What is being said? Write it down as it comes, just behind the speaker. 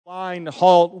blind,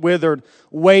 halt, withered,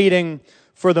 waiting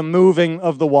for the moving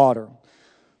of the water.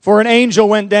 For an angel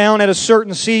went down at a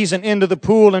certain season into the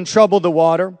pool and troubled the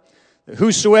water.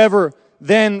 Whosoever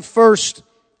then first,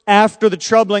 after the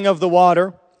troubling of the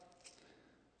water,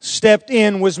 stepped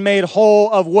in was made whole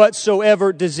of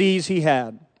whatsoever disease he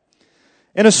had.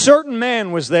 And a certain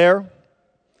man was there,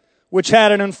 which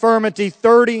had an infirmity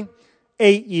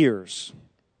 38 years.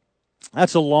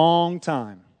 That's a long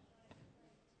time.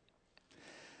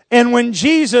 And when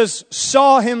Jesus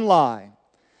saw him lie,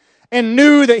 and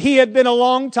knew that he had been a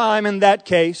long time in that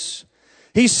case,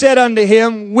 he said unto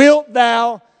him, Wilt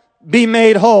thou be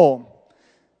made whole?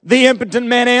 The impotent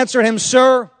man answered him,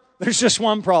 Sir, there's just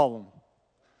one problem.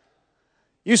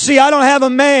 You see, I don't have a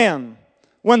man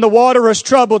when the water is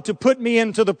troubled to put me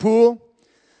into the pool.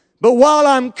 But while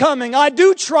I'm coming, I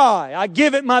do try. I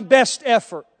give it my best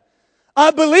effort.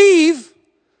 I believe,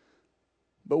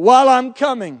 but while I'm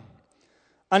coming,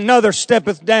 another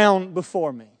steppeth down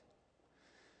before me.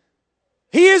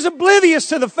 He is oblivious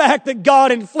to the fact that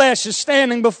God in flesh is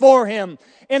standing before him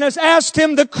and has asked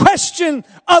him the question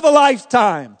of a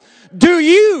lifetime. Do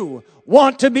you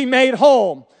want to be made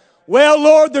whole? Well,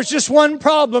 Lord, there's just one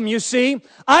problem, you see.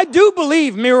 I do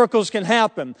believe miracles can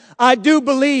happen. I do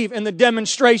believe in the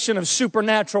demonstration of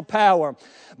supernatural power.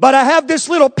 But I have this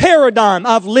little paradigm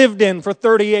I've lived in for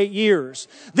 38 years.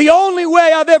 The only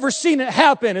way I've ever seen it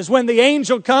happen is when the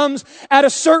angel comes at a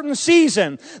certain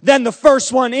season. Then the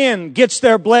first one in gets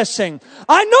their blessing.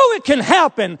 I know it can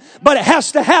happen, but it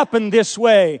has to happen this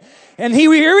way. And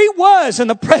here he was in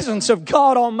the presence of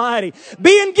God Almighty,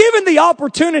 being given the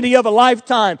opportunity of a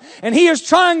lifetime. And he is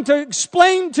trying to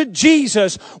explain to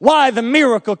Jesus why the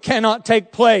miracle cannot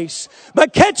take place.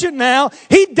 But catch it now,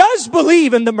 he does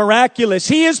believe in the miraculous.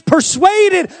 He is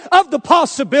persuaded of the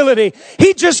possibility.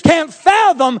 He just can't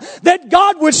fathom that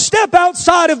God would step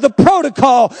outside of the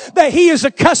protocol that he is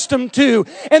accustomed to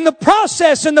and the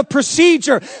process and the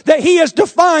procedure that he has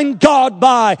defined God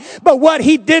by. But what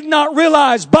he did not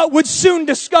realize, but would soon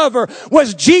discover,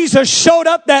 was Jesus showed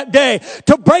up that day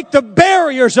to break the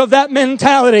barriers of that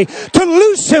mentality, to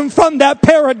loose him from that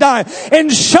paradigm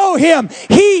and show him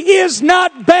he is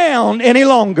not bound any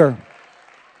longer.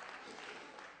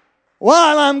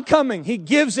 While I'm coming, he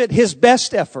gives it his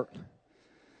best effort.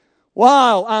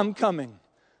 While I'm coming,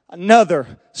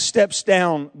 another steps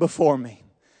down before me.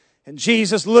 And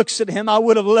Jesus looks at him. I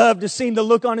would have loved to seen the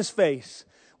look on his face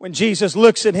when Jesus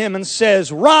looks at him and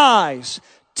says, Rise,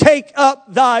 take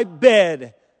up thy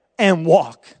bed and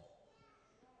walk.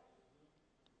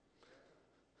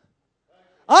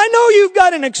 I know you've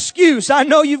got an excuse. I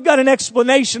know you've got an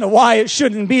explanation of why it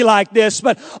shouldn't be like this.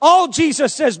 But all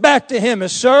Jesus says back to him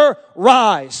is, Sir,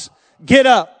 rise, get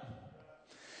up.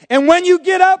 And when you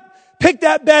get up, pick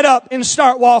that bed up and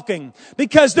start walking,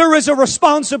 because there is a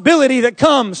responsibility that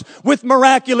comes with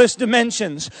miraculous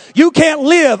dimensions. You can't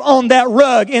live on that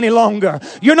rug any longer.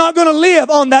 You're not going to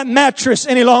live on that mattress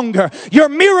any longer. Your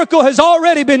miracle has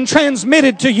already been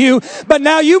transmitted to you, but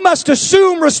now you must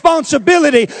assume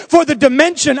responsibility for the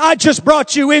dimension I just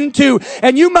brought you into,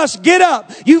 and you must get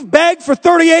up. You've begged for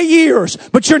 38 years,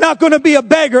 but you're not going to be a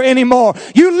beggar anymore.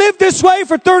 You lived this way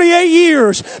for 38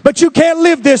 years, but you can't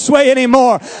live this way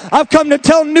anymore. I've come to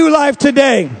tell New Life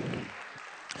today.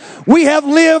 We have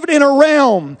lived in a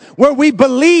realm where we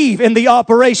believe in the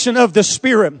operation of the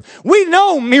Spirit. We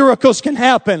know miracles can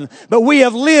happen, but we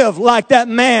have lived like that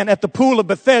man at the pool of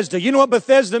Bethesda. You know what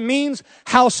Bethesda means?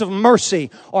 House of mercy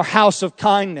or house of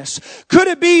kindness. Could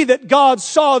it be that God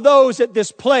saw those at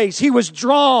this place? He was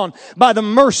drawn by the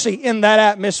mercy in that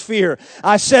atmosphere.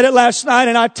 I said it last night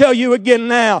and I tell you again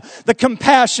now. The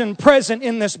compassion present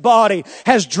in this body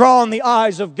has drawn the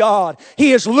eyes of God.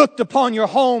 He has looked upon your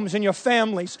homes and your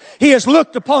families. He has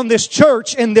looked upon this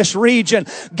church in this region.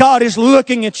 God is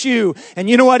looking at you. And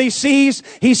you know what he sees?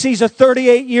 He sees a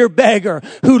 38-year beggar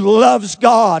who loves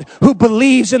God, who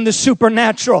believes in the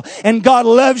supernatural. And God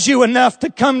loves you enough to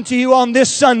come to you on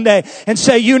this Sunday and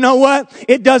say, you know what?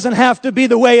 It doesn't have to be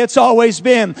the way it's always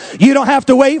been. You don't have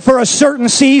to wait for a certain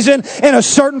season and a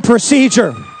certain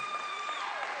procedure.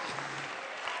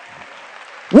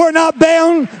 We're not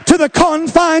bound to the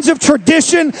confines of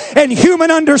tradition and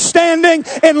human understanding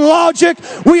and logic.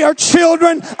 We are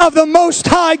children of the Most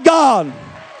High God.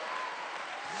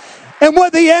 And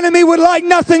what the enemy would like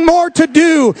nothing more to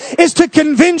do is to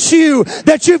convince you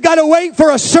that you've got to wait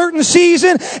for a certain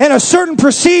season and a certain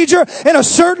procedure and a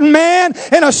certain man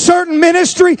and a certain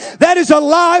ministry. That is a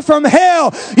lie from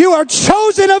hell. You are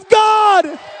chosen of God.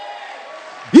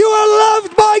 You are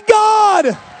loved by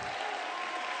God.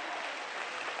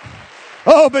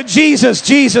 Oh, but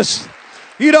Jesus,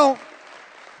 you don't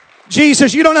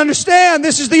Jesus, you don't understand.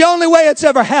 This is the only way it's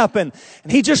ever happened.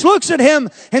 And he just looks at him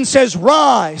and says,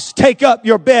 rise, take up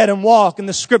your bed and walk. And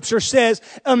the scripture says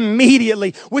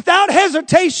immediately, without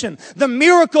hesitation, the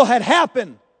miracle had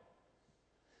happened.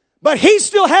 But he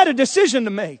still had a decision to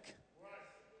make.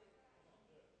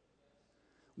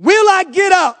 Will I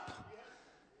get up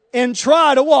and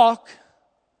try to walk?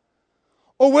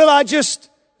 Or will I just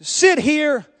sit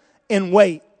here and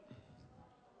wait?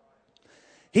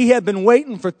 He had been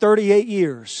waiting for 38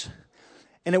 years.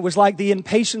 And it was like the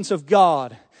impatience of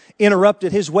God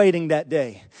interrupted his waiting that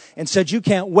day and said, you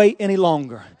can't wait any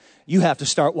longer. You have to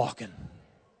start walking.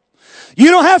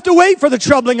 You don't have to wait for the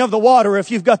troubling of the water if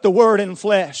you've got the Word in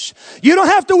flesh. You don't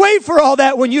have to wait for all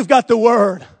that when you've got the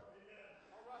Word.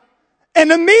 And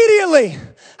immediately,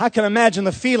 I can imagine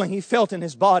the feeling he felt in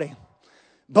his body.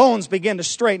 Bones began to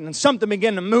straighten and something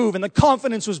began to move, and the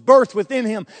confidence was birthed within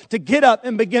him to get up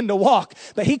and begin to walk.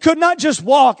 But he could not just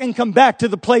walk and come back to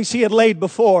the place he had laid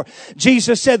before.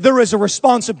 Jesus said there is a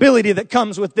responsibility that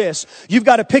comes with this. You've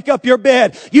got to pick up your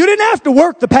bed. You didn't have to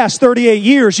work the past 38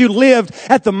 years. You lived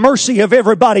at the mercy of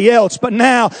everybody else. But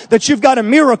now that you've got a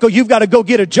miracle, you've got to go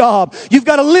get a job. You've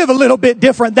got to live a little bit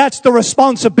different. That's the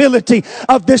responsibility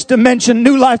of this dimension.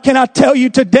 New Life, can I tell you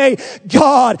today,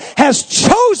 God has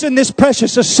chosen this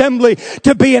precious assembly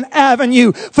to be an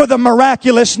avenue for the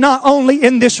miraculous, not only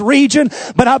in this region,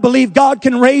 but I believe God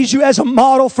can raise you as a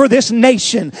model for this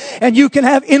nation. And you can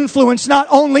have influence not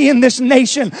only in this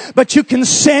nation, but you can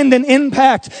send and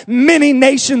impact many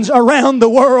nations around the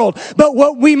world. But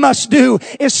what we must do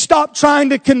is stop trying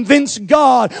to convince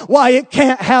God why it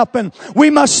can't happen. We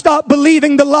must stop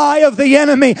believing the lie of the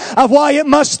enemy of why it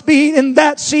must be in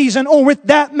that season or with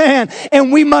that man.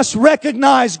 And we must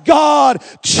recognize God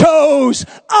chose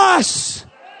us.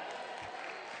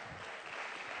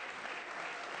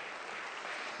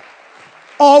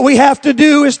 All we have to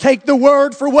do is take the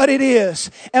word for what it is,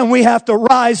 and we have to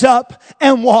rise up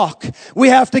and walk. We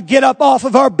have to get up off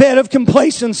of our bed of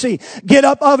complacency, get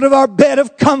up out of our bed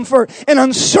of comfort and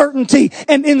uncertainty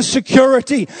and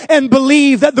insecurity, and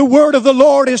believe that the word of the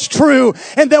Lord is true,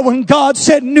 and that when God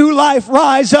said new life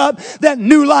rise up, that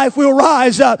new life will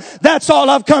rise up. That's all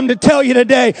I've come to tell you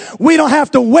today. We don't have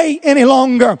to wait any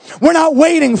longer. We're not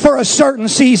waiting for a certain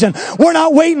season. We're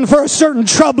not waiting for a certain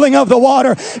troubling of the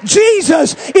water.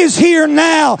 Jesus is here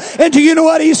now. And do you know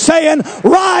what he's saying?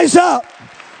 Rise up.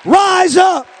 Rise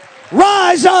up.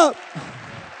 Rise up.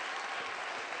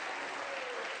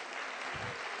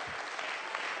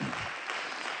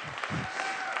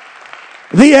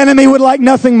 The enemy would like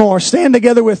nothing more. Stand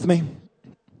together with me.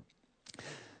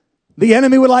 The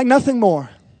enemy would like nothing more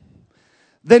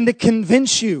than to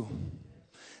convince you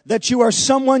that you are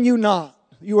someone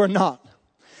you are not.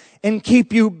 And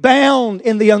keep you bound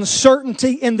in the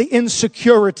uncertainty and the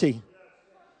insecurity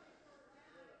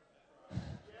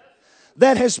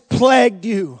that has plagued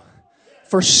you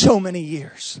for so many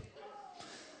years.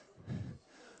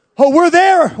 Oh, we're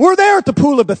there at the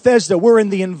pool of Bethesda. We're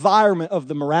in the environment of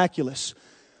the miraculous.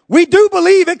 We do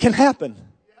believe it can happen.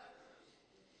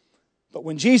 But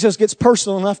when Jesus gets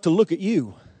personal enough to look at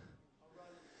you,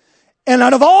 and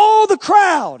out of all the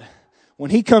crowd,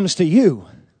 when he comes to you,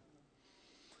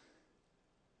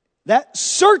 that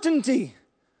certainty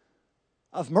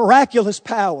of miraculous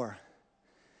power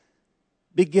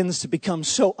begins to become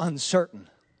so uncertain.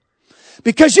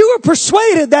 Because you were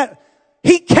persuaded that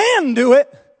he can do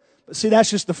it. But see, that's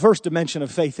just the first dimension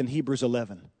of faith in Hebrews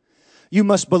 11. You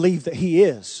must believe that he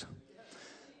is.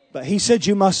 But he said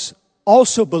you must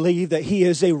also believe that he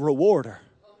is a rewarder.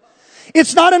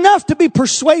 It's not enough to be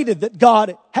persuaded that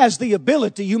God has the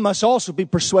ability. You must also be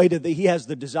persuaded that he has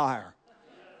the desire.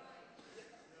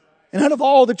 And out of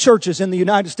all the churches in the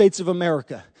United States of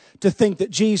America, to think that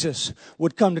Jesus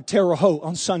would come to Terre Haute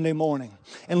on Sunday morning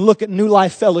and look at New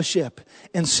Life Fellowship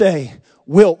and say,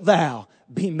 wilt thou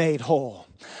be made whole?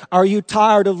 Are you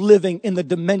tired of living in the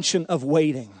dimension of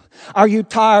waiting? Are you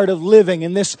tired of living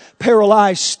in this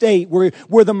paralyzed state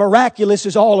where the miraculous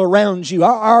is all around you?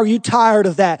 Are you tired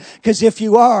of that? Because if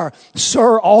you are,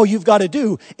 sir, all you've got to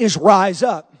do is rise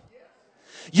up.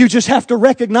 You just have to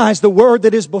recognize the word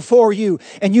that is before you,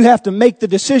 and you have to make the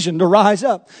decision to rise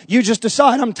up. You just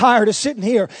decide, I'm tired of sitting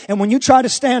here. And when you try to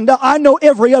stand up, I know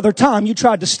every other time you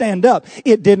tried to stand up,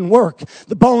 it didn't work.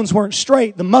 The bones weren't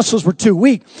straight. The muscles were too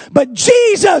weak. But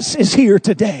Jesus is here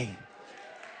today.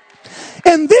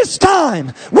 And this time,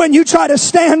 when you try to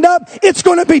stand up, it's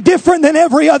going to be different than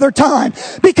every other time.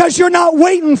 Because you're not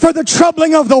waiting for the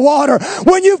troubling of the water.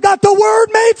 When you've got the Word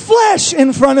made flesh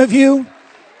in front of you.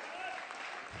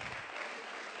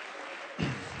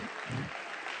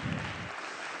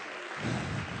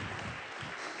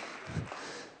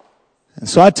 And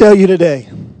so I tell you today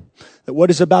that what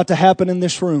is about to happen in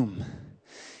this room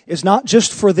is not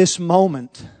just for this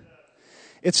moment.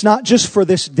 It's not just for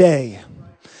this day,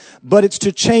 but it's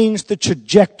to change the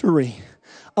trajectory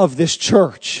of this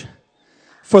church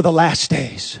for the last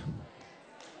days.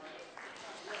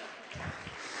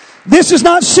 This is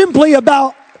not simply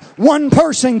about one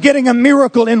person getting a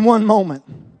miracle in one moment.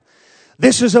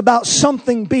 This is about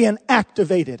something being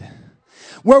activated,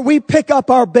 where we pick up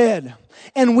our bed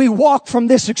and we walk from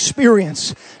this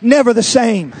experience never the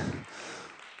same.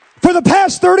 For the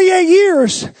past 38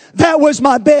 years, that was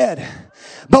my bed.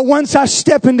 But once I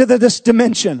step into this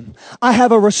dimension, I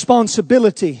have a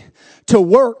responsibility to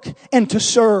work and to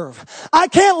serve. I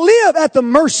can't live at the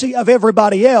mercy of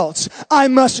everybody else. I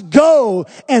must go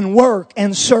and work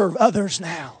and serve others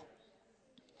now.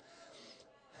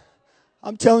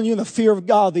 I'm telling you, in the fear of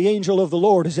God, the angel of the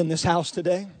Lord is in this house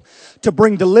today to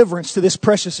bring deliverance to this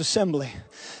precious assembly.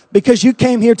 Because you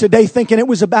came here today thinking it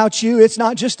was about you. It's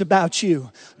not just about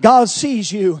you. God sees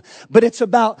you, but it's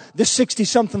about the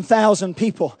 60-something thousand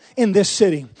people in this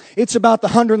city. It's about the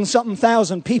 100-something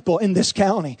thousand people in this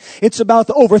county. It's about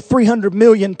the over 300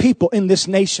 million people in this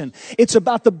nation. It's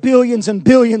about the billions and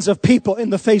billions of people in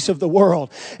the face of the world.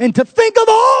 And to think of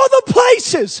all the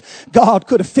places God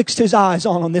could have fixed His eyes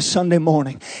on this Sunday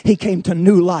morning. He came to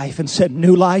New Life and said,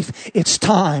 New Life, it's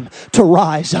time to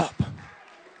rise up.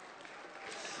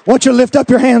 Won't you lift up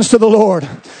your hands to the Lord?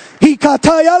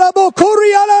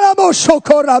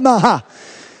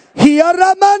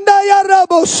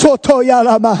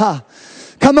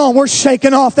 Come on, we're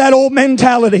shaking off that old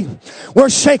mentality.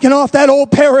 We're shaking off that old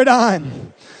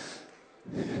paradigm.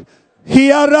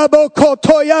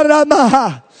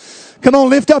 Come on,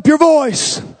 lift up your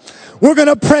voice. We're going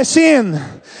to press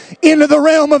into the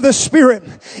realm of the Spirit,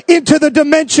 into the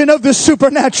dimension of the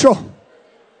supernatural.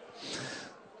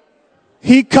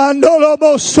 We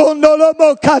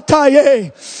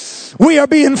are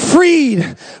being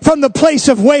freed from the place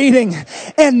of waiting,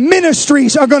 and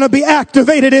ministries are going to be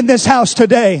activated in this house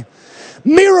today.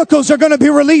 Miracles are going to be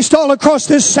released all across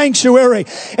this sanctuary,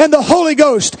 and the Holy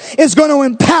Ghost is going to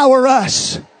empower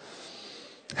us.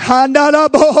 In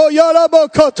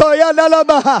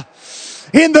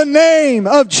the name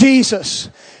of Jesus.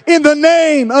 In the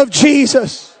name of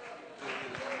Jesus.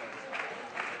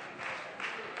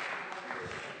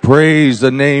 Praise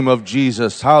the name of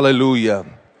Jesus. Hallelujah.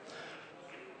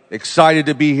 Excited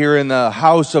to be here in the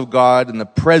house of God, in the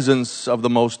presence of the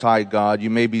Most High God.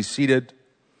 You may be seated.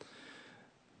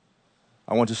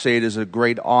 I want to say it is a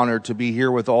great honor to be here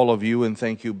with all of you, and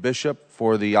thank you, Bishop,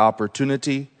 for the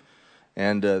opportunity.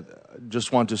 And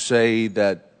just want to say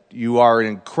that you are an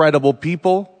incredible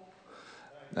people.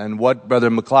 And what Brother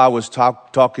MacLeod was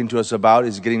talking to us about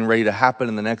is getting ready to happen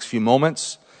in the next few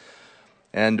moments.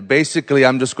 And basically,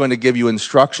 I'm just going to give you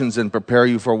instructions and prepare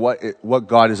you for what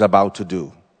God is about to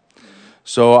do.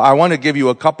 So I want to give you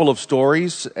a couple of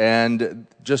stories and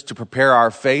just to prepare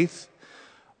our faith.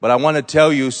 But I want to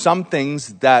tell you some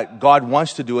things that God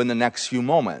wants to do in the next few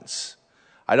moments.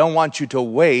 I don't want you to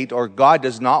wait, or God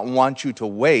does not want you to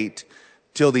wait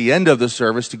till the end of the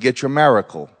service to get your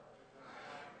miracle.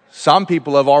 Some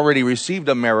people have already received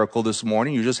a miracle this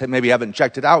morning. You just maybe haven't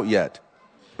checked it out yet.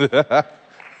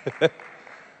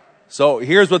 So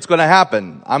here's what's going to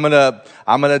happen. I'm going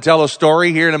to tell a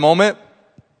story here in a moment.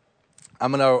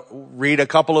 I'm going to read a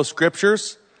couple of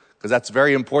scriptures because that's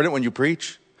very important when you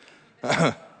preach.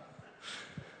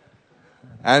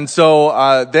 And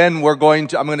so then I'm going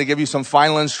to give you some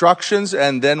final instructions,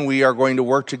 and then we are going to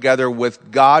work together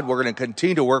with God. We're going to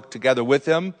continue to work together with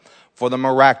Him for the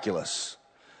miraculous.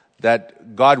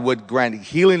 That God would grant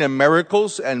healing and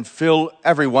miracles and fill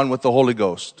everyone with the Holy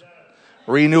Ghost.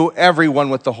 Renew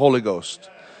everyone with the Holy Ghost.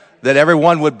 That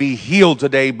everyone would be healed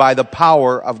today by the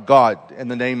power of God in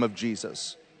the name of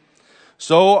Jesus.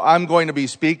 So I'm going to be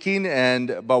speaking,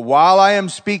 but while I am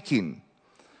speaking,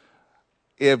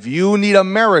 if you need a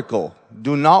miracle,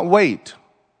 do not wait.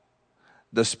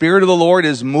 The Spirit of the Lord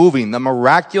is moving. The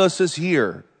miraculous is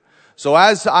here. So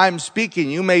as I'm speaking,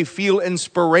 you may feel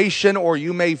inspiration or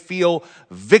you may feel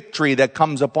victory that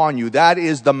comes upon you. That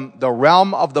is the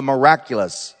realm of the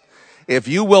miraculous. If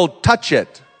you will touch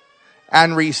it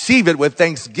and receive it with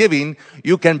thanksgiving,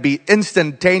 you can be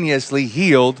instantaneously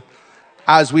healed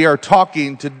as we are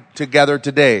talking together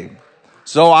today.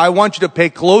 So I want you to pay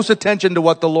close attention to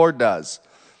what the Lord does.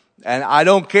 And I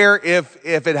don't care if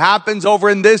it happens over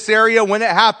in this area when it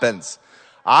happens.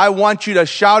 I want you to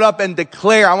shout up and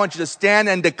declare. I want you to stand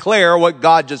and declare what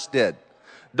God just did.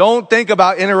 Don't think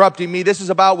about interrupting me. This is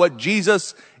about what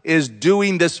Jesus is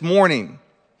doing this morning.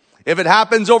 If it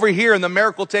happens over here and the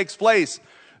miracle takes place,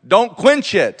 don't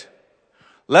quench it.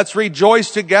 Let's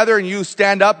rejoice together, and you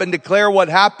stand up and declare what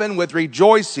happened with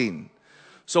rejoicing.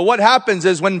 So what happens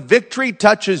is when victory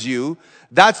touches you,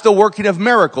 that's the working of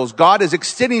miracles. God is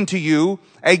extending to you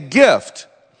a gift.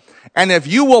 And if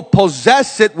you will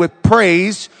possess it with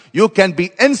praise, you can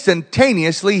be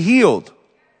instantaneously healed.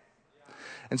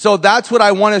 And so that's what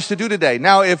I want us to do today.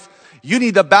 Now, if you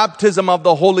need the baptism of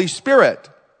the Holy Spirit,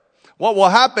 what will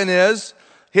happen is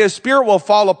His Spirit will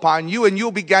fall upon you and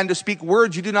you'll begin to speak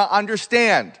words you do not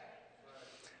understand.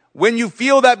 When you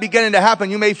feel that beginning to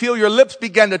happen, you may feel your lips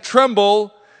begin to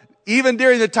tremble even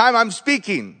during the time I'm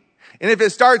speaking. And if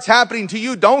it starts happening to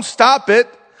you, don't stop it.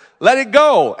 Let it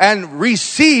go and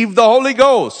receive the Holy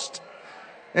Ghost.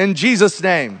 In Jesus'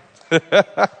 name.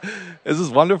 Is this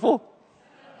wonderful?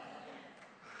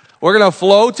 We're going to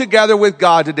flow together with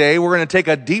God today. We're going to take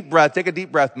a deep breath. Take a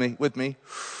deep breath with me.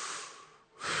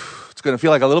 It's going to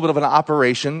feel like a little bit of an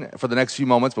operation for the next few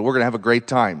moments, but we're going to have a great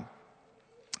time.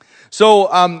 So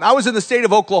I was in the state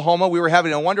of Oklahoma. We were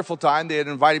having a wonderful time. They had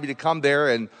invited me to come there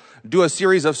and do a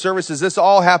series of services. This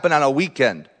all happened on a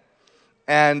weekend.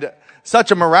 And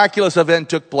such a miraculous event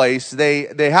took place. They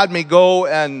had me go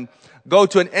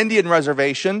to an Indian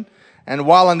reservation. And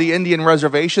while on the Indian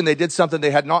reservation, they did something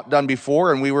they had not done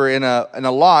before. And we were in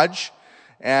a lodge.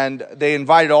 And they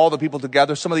invited all the people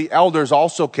together. Some of the elders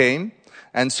also came.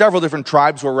 And several different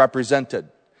tribes were represented.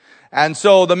 And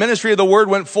so the ministry of the word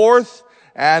went forth.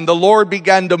 And the Lord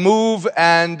began to move.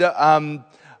 And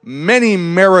many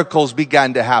miracles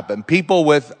began to happen. People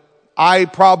with eye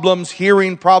problems,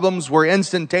 hearing problems were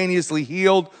instantaneously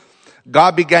healed.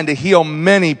 God began to heal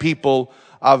many people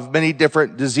of many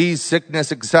different disease,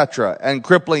 sickness, etc., and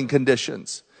crippling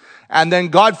conditions. And then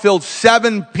God filled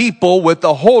 7 people with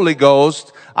the Holy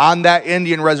Ghost on that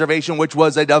Indian reservation, which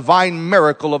was a divine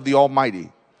miracle of the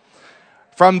Almighty.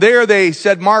 From there, they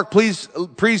said, Mark, please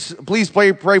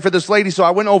pray for this lady. So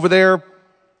I went over there.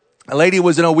 A lady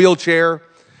was in a wheelchair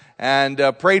and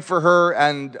prayed for her.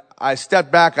 And I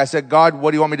stepped back. I said, God,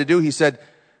 what do you want me to do? He said,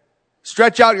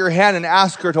 stretch out your hand and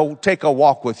ask her to take a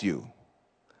walk with you.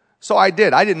 So I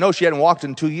did. I didn't know she hadn't walked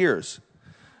in 2 years.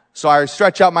 So I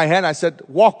stretched out my hand. I said,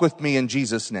 walk with me in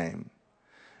Jesus' name.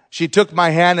 She took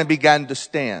my hand and began to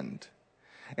stand.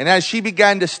 And as she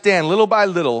began to stand, little by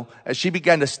little, as she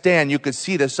began to stand, you could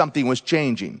see that something was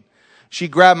changing. She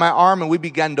grabbed my arm and we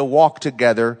began to walk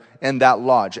together in that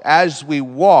lodge. As we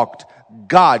walked,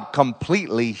 God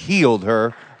completely healed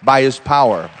her by His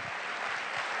power.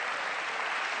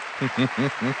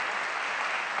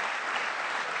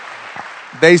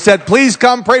 They said, please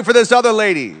come pray for this other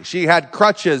lady. She had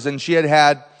crutches and she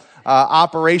had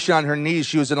operation on her knees.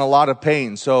 She was in a lot of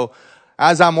pain. So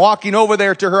as I'm walking over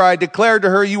there to her, I declared to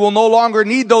her, you will no longer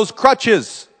need those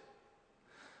crutches.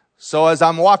 So as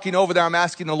I'm walking over there, I'm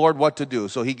asking the Lord what to do.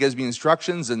 So He gives me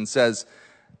instructions and says,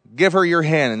 give her your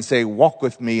hand and say, walk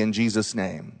with me in Jesus'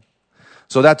 name.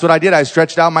 So that's what I did. I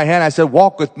stretched out my hand. I said,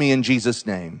 walk with me in Jesus'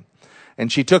 name.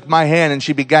 And she took my hand and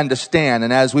she began to stand.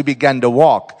 And as we began to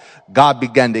walk, God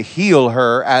began to heal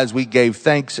her as we gave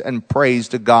thanks and praise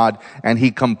to God, and He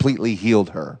completely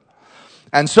healed her.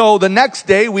 And so the next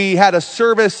day we had a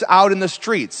service out in the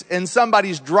streets in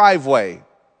somebody's driveway.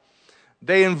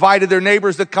 They invited their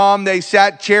neighbors to come. They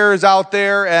sat chairs out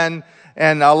there and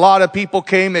a lot of people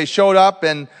came. They showed up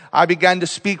and I began to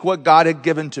speak what God had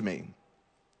given to me.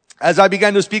 As I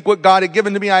began to speak what God had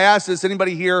given to me, I asked, does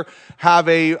anybody here have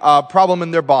a problem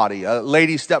in their body? A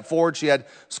lady stepped forward. She had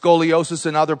scoliosis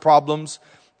and other problems,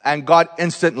 and God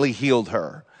instantly healed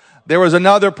her. There was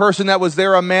another person that was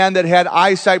there, a man that had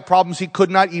eyesight problems. He could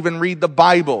not even read the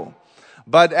Bible.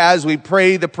 But as we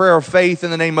prayed the prayer of faith in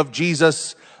the name of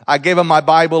Jesus, I gave him my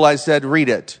Bible. I said, read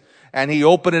it. And he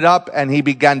opened it up and he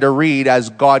began to read as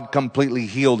God completely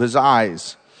healed his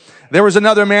eyes. There was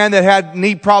another man that had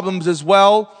knee problems as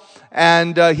well.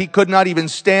 And he could not even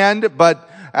stand, but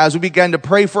as we began to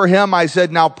pray for him, I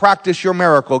said, now practice your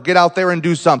miracle. Get out there and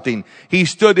do something. He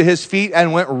stood to his feet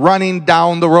and went running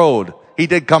down the road. He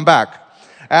did come back.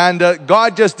 And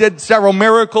God just did several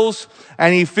miracles,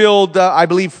 and He filled, I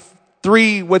believe,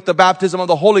 3 with the baptism of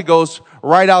the Holy Ghost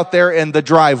right out there in the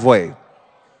driveway.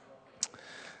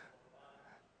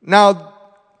 Now,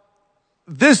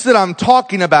 this that I'm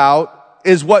talking about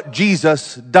is what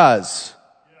Jesus does.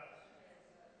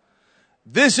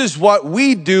 This is what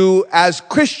we do as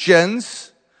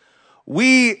Christians.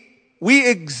 We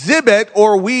exhibit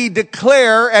or we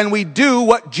declare and we do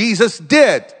what Jesus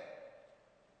did.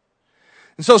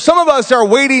 And so some of us are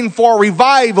waiting for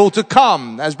revival to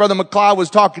come, as Brother MacLeod was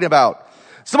talking about.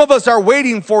 Some of us are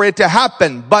waiting for it to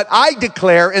happen, but I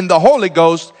declare in the Holy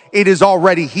Ghost, it is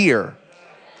already here.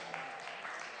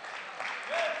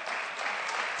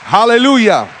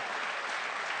 Hallelujah.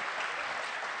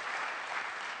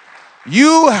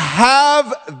 You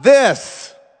have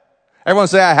this. Everyone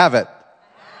say, I have it.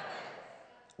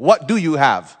 What do you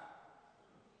have?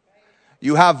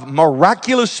 You have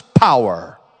miraculous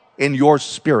power in your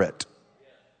spirit.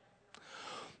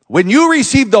 When you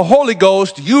received the Holy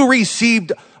Ghost, you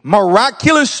received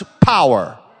miraculous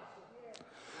power.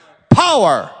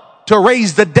 Power to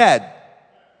raise the dead.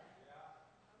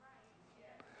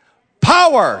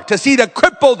 Power to see the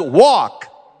crippled walk.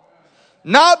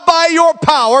 Not by your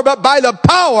power, but by the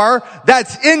power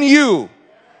that's in you.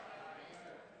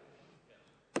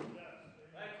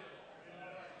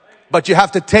 But you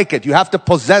have to take it. You have to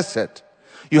possess it.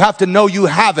 You have to know you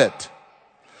have it.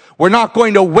 We're not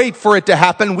going to wait for it to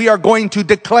happen. We are going to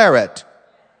declare it.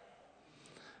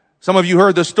 Some of you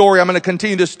heard the story. I'm going to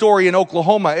continue the story in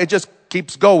Oklahoma. It just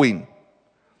keeps going.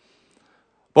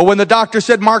 But when the doctor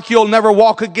said, Mark, you'll never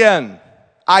walk again,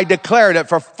 I declared it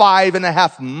for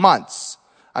 5.5 months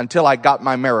until I got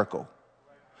my miracle.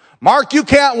 Mark, you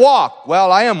can't walk.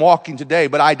 Well, I am walking today,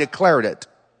 but I declared it.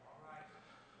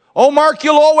 Oh, Mark,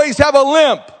 you'll always have a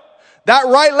limp. That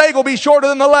right leg will be shorter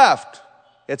than the left.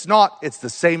 It's not. It's the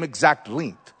same exact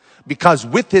length. Because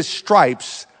with his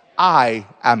stripes, I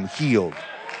am healed.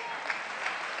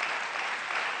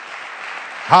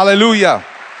 Hallelujah.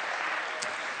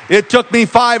 It took me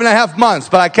 5.5 months,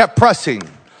 but I kept pressing.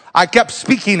 I kept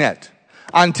speaking it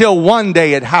until one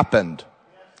day it happened.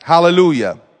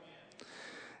 Hallelujah.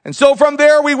 And so from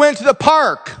there we went to the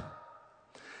park.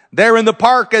 There in the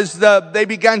park, as they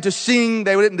began to sing,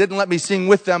 they didn't let me sing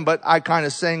with them, but I kind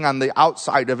of sang on the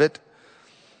outside of it.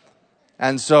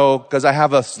 And so, because I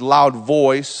have a loud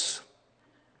voice,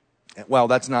 well,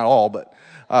 that's not all, but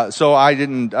so I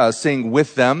didn't sing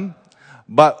with them.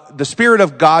 But the Spirit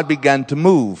of God began to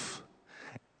move,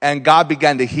 and God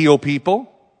began to heal people,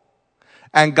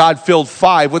 and God filled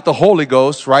 5 with the Holy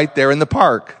Ghost right there in the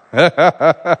park.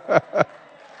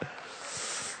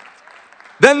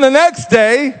 Then the next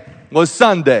day was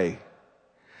Sunday.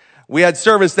 We had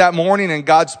service that morning, and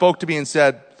God spoke to me and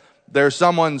said, there's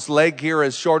someone's leg here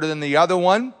is shorter than the other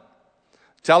one.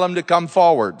 Tell him to come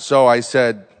forward. So I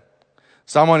said,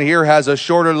 someone here has a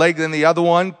shorter leg than the other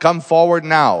one. Come forward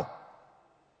now.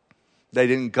 They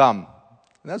didn't come.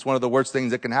 And that's one of the worst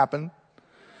things that can happen.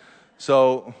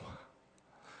 So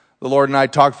the Lord and I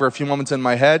talked for a few moments in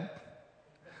my head.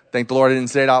 Thank the Lord I didn't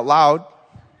say it out loud.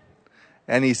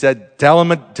 And he said, tell him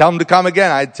to come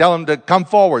again. I tell him to come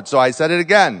forward. So I said it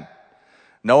again.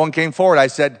 No one came forward. I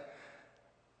said,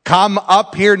 come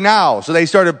up here now. So they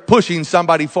started pushing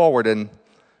somebody forward. And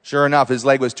sure enough, his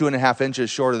leg was 2.5 inches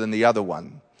shorter than the other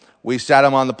one. We sat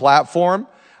him on the platform.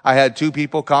 I had 2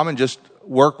 people come and just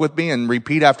work with me and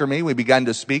repeat after me. We began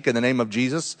to speak in the name of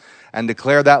Jesus and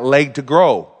declare that leg to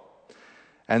grow.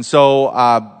 And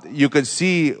so you could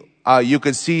see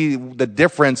the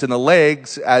difference in the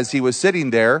legs as he was sitting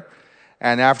there.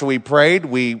 And after we prayed,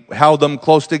 we held them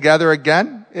close together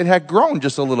again. It had grown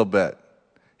just a little bit.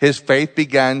 His faith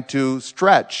began to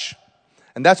stretch.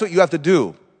 And that's what you have to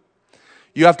do.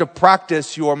 You have to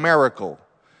practice your miracle.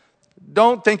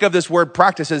 Don't think of this word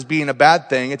practice as being a bad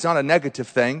thing. It's not a negative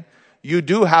thing. You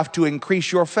do have to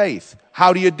increase your faith.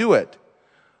 How do you do it?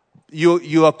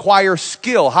 You acquire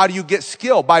skill. How do you get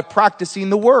skill? By practicing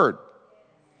the word.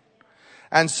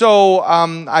 And so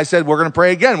I said, we're going to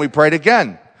pray again. We prayed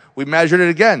again. We measured it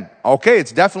again. Okay,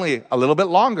 it's definitely a little bit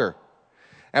longer.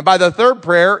 And by the 3rd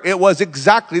prayer, it was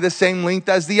exactly the same length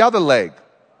as the other leg.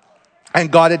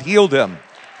 And God had healed him.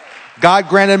 God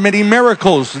granted many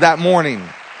miracles that morning.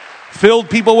 Filled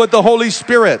people with the Holy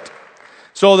Spirit.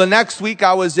 So the next week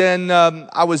I was in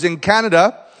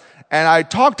Canada, and I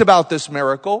talked about this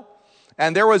miracle.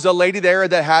 And there was a lady there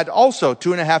that had also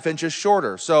 2.5 inches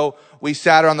shorter. So we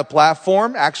sat her on the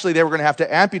platform. Actually, they were going to have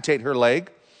to amputate her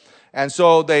leg. And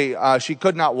so she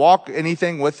could not walk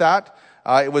anything with that.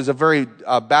 It was a very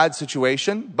bad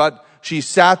situation. But she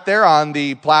sat there on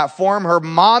the platform. Her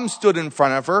mom stood in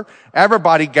front of her.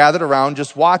 Everybody gathered around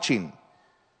just watching.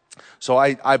 So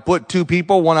I put 2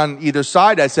 people, one on either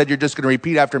side. I said, you're just going to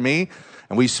repeat after me.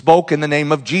 And we spoke in the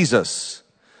name of Jesus.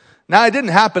 Now, it didn't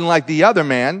happen like the other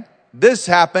man. This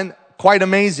happened quite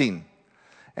amazing.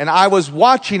 And I was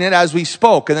watching it as we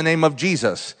spoke in the name of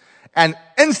Jesus. And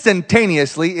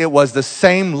instantaneously, it was the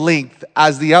same length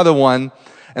as the other one.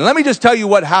 And let me just tell you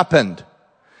what happened.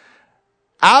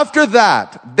 After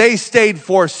that, they stayed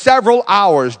for several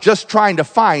hours just trying to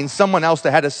find someone else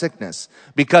that had a sickness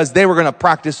because they were going to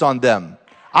practice on them.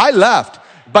 I left,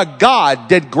 but God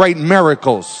did great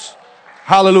miracles.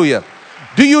 Hallelujah.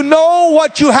 Do you know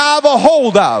what you have a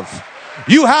hold of?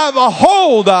 You have a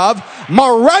hold of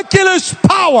Miraculous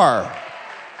power.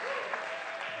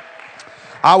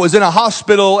 I was in a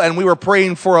hospital and we were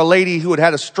praying for a lady who had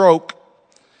had a stroke.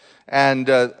 And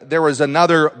there was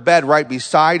another bed right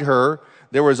beside her.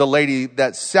 There was a lady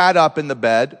that sat up in the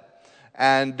bed.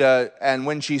 And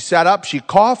when she sat up, she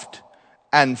coughed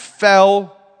and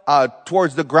fell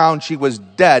towards the ground. She was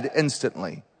dead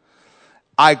instantly.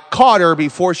 I caught her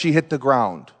before she hit the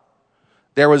ground.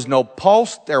 There was no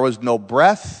pulse. There was no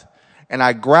breath. And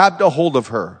I grabbed a hold of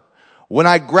her. When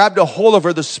I grabbed a hold of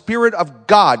her, the Spirit of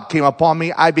God came upon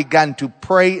me. I began to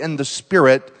pray in the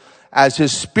Spirit as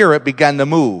His Spirit began to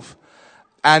move.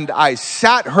 And I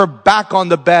sat her back on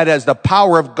the bed as the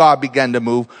power of God began to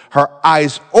move. Her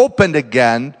eyes opened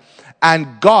again,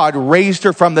 and God raised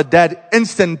her from the dead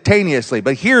instantaneously.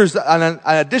 But here's an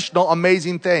additional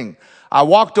amazing thing. I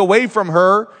walked away from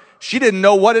her. She didn't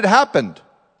know what had happened.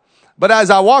 But as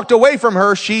I walked away from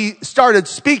her, she started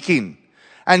speaking.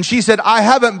 And she said, I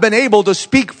haven't been able to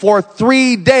speak for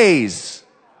 3 days.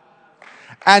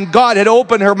 And God had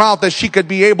opened her mouth that she could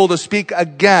be able to speak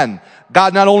again.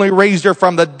 God not only raised her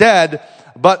from the dead,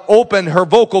 but opened her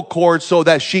vocal cords so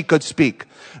that she could speak.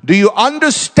 Do you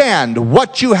understand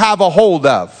what you have a hold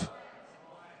of?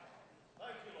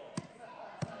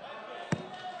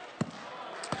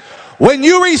 When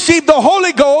you receive the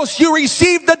Holy Ghost, you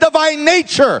receive the divine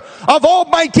nature of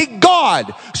Almighty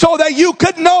God so that you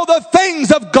could know the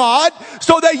things of God,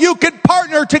 so that you could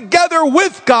partner together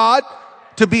with God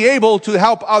to be able to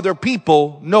help other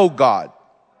people know God.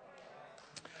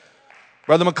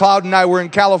 Brother MacLeod and I were in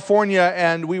California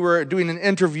and we were doing an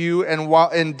interview,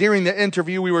 and during the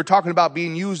interview we were talking about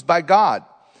being used by God.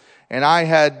 And I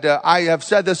have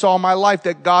said this all my life,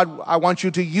 that God, I want you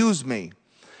to use me.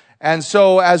 And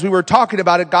so as we were talking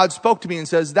about it, God spoke to me and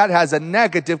says, that has a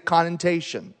negative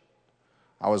connotation.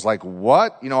 I was like,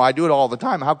 what? I do it all the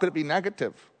time. How could it be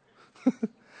negative?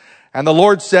 And the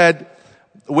Lord said,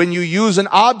 when you use an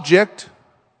object,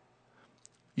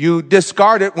 you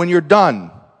discard it when you're done.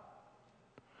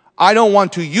 I don't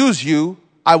want to use you.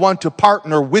 I want to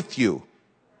partner with you.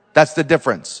 That's the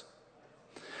difference.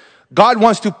 God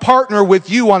wants to partner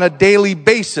with you on a daily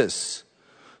basis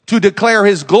to declare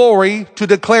His glory, to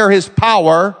declare His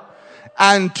power,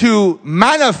 and to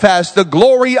manifest the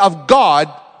glory of God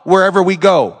wherever we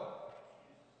go.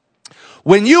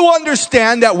 When you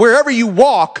understand that wherever you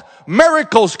walk,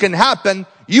 miracles can happen,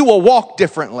 you will walk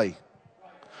differently.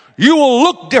 You will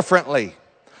look differently.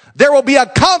 There will be a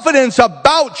confidence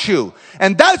about you.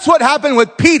 And that's what happened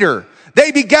with Peter.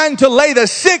 They began to lay the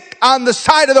sick on the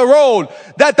side of the road,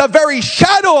 that the very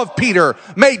shadow of Peter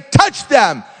may touch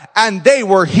them, and they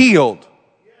were healed.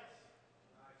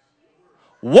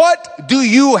 What do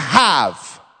you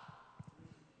have?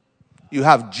 You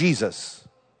have Jesus.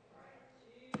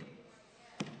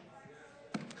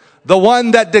 The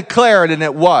one that declared, and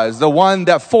it was. The one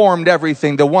that formed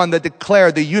everything. The one that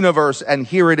declared the universe, and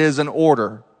here it is in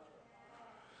order.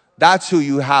 That's who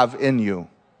you have in you.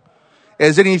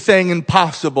 Is anything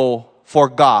impossible for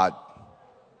God?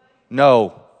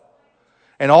 No.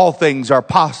 And all things are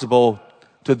possible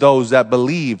to those that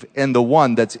believe in the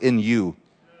one that's in you.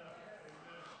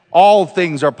 All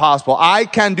things are possible. I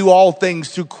can do all things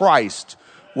through Christ,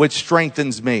 which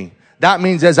strengthens me. That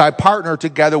means as I partner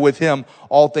together with Him,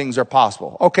 all things are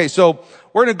possible. Okay, so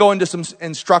we're going to go into some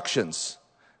instructions.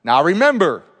 Now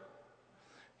remember,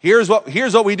 here's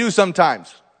what we do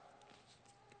sometimes.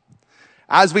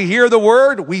 As we hear the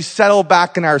word, we settle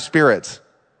back in our spirits.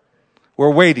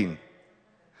 We're waiting.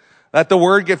 Let the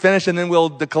word get finished and then we'll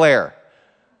declare.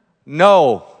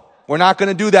 No, we're not going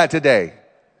to do that today.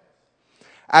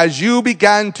 As you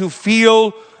begin to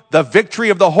feel the victory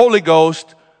of the Holy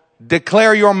Ghost,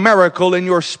 declare your miracle in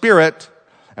your spirit.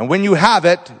 And when you have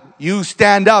it, you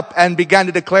stand up and begin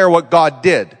to declare what God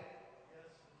did.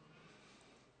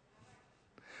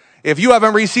 If you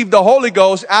haven't received the Holy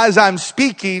Ghost as I'm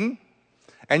speaking,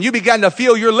 and you begin to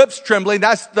feel your lips trembling,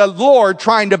 that's the Lord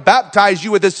trying to baptize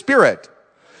you with His Spirit.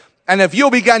 And if you'll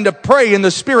begin to pray in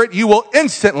the Spirit, you will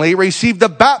instantly receive the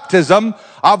baptism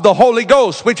of the Holy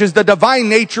Ghost, which is the divine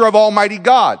nature of Almighty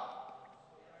God.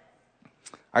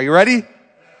 Are you ready?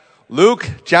 Luke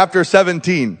chapter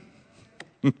 17.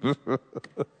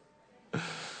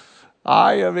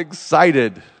 I am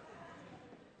excited.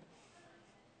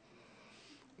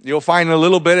 You'll find a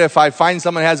little bit, if I find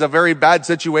someone has a very bad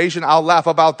situation, I'll laugh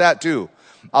about that too.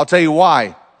 I'll tell you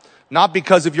why. Not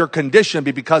because of your condition,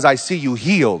 but because I see you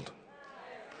healed.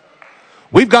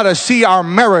 We've got to see our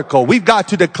miracle. We've got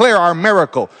to declare our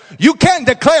miracle. You can't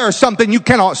declare something you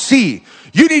cannot see.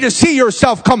 You need to see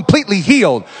yourself completely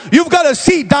healed. You've got to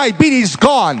see diabetes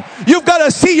gone. You've got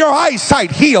to see your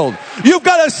eyesight healed. You've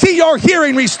got to see your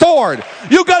hearing restored.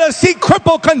 You've got to see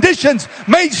crippled conditions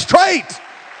made straight.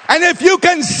 And if you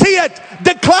can see it,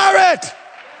 declare it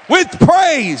with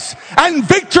praise, and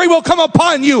victory will come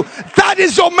upon you. That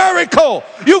is your miracle.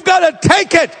 You've got to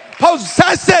take it,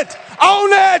 possess it, own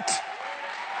it.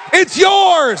 It's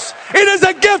yours. It is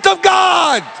a gift of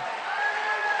God.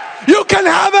 You can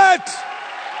have it.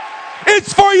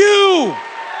 It's for you.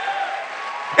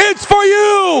 It's for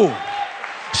you.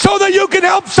 So that you can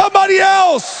help somebody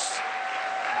else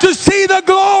to see the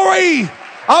glory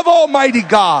of Almighty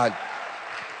God.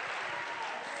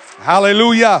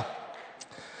 Hallelujah.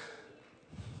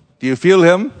 Do you feel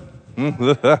him?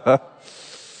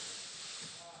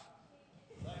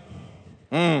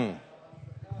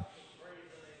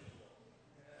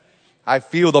 I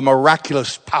feel the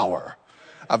miraculous power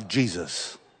of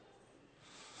Jesus.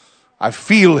 I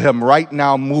feel him right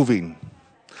now moving.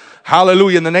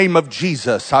 Hallelujah, in the name of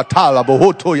Jesus. Hatala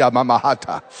bohotoya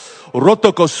mamahata.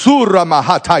 Rotokosura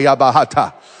mahataya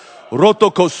bahata.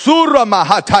 Rotokosura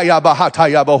mahataya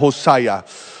bahataya bohosaya.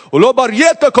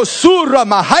 Ulobarieta kosura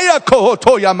mahaya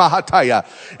kohotoya mahataya.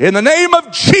 In the name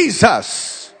of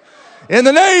Jesus. In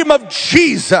the name of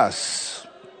Jesus.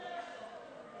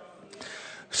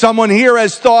 Someone here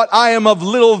has thought, I am of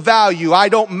little value. I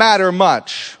don't matter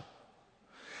much.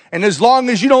 And as long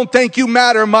as you don't think you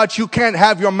matter much, you can't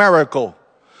have your miracle.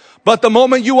 But the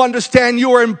moment you understand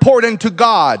you are important to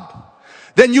God,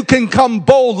 then you can come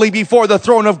boldly before the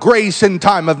throne of grace in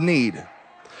time of need.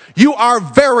 You are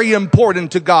very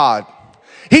important to God.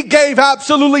 He gave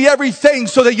absolutely everything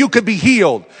so that you could be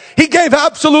healed. He gave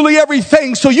absolutely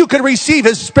everything so you could receive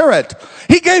His Spirit.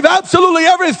 He gave absolutely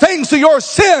everything so your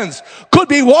sins could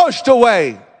be washed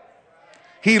away.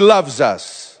 He loves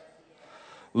us.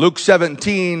 Luke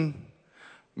 17,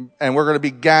 and we're going to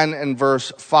begin in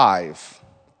verse 5.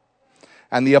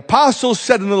 And the apostles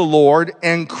said unto the Lord,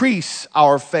 increase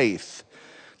our faith.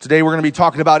 Today we're going to be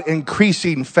talking about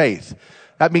increasing faith.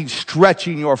 That means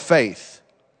stretching your faith.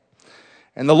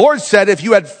 And the Lord said, if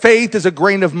you had faith as a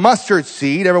grain of mustard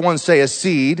seed, everyone say a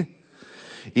seed,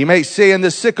 you may say in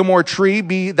the sycamore tree,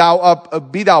 be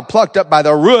thou plucked up by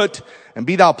the root, and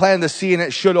be thou planted in the sea, and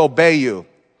it should obey you.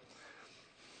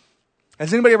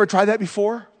 Has anybody ever tried that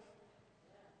before?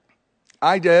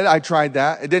 I did. I tried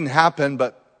that. It didn't happen,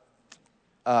 but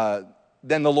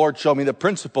then the Lord showed me the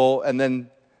principle, and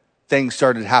then things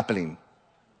started happening.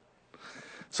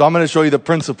 So I'm going to show you the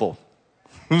principle.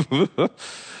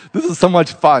 This is so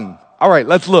much fun. All right,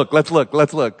 let's look.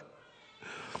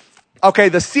 Okay,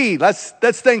 the seed.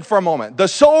 Let's think for a moment. The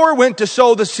sower went to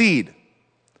sow the seed.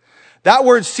 That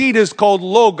word seed is called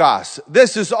logos.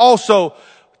 This is also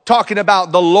talking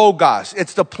about the logos.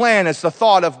 It's the plan, it's the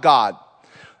thought of God.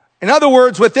 In other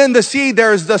words, within the seed,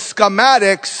 there's the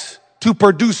schematics to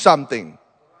produce something.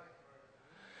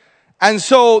 And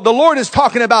so the Lord is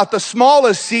talking about the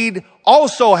smallest seed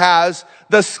also has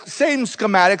the same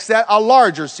schematics that a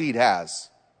larger seed has.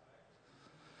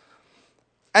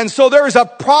 And so there is a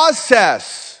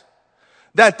process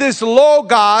that this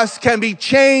logos can be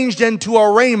changed into a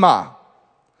rhema,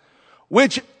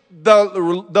 which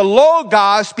the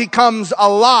logos becomes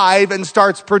alive and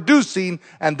starts producing,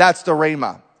 and that's the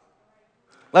rhema.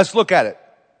 Let's look at it.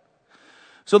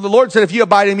 So the Lord said, if you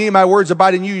abide in me, my words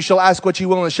abide in you, you shall ask what you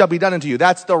will, and it shall be done unto you.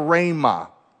 That's the rhema.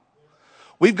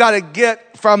 We've got to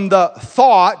get from the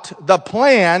thought, the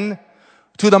plan,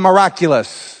 to the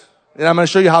miraculous. And I'm going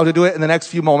to show you how to do it in the next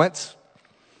few moments.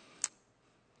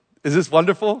 Is this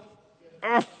wonderful?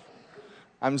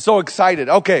 I'm so excited.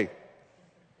 Okay.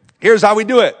 Here's how we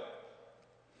do it.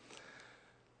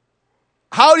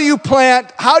 How do you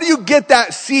plant? How do you get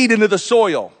that seed into the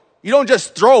soil? You don't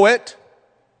just throw it.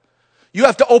 You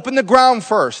have to open the ground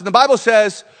first. And the Bible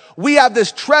says we have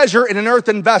this treasure in an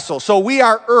earthen vessel. So we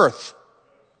are earth.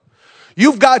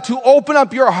 You've got to open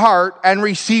up your heart and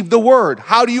receive the word.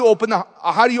 How do you open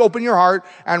your heart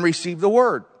and receive the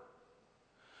word?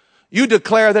 You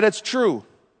declare that it's true.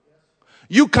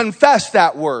 You confess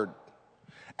that word.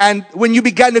 And when you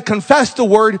begin to confess the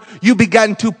word, you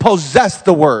begin to possess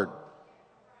the word.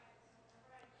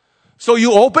 So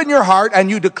you open your heart and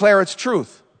you declare its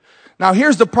truth. Now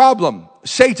here's the problem.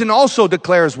 Satan also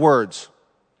declares words.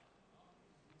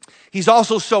 He's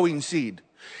also sowing seed.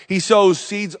 He sows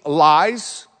seeds,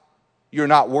 lies. You're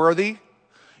not worthy.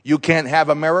 You can't have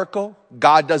a miracle.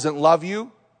 God doesn't love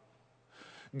you.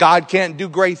 God can't do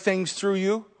great things through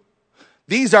you.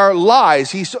 These are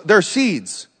lies. They're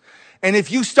seeds. And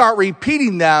if you start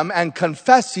repeating them and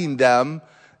confessing them,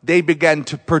 they begin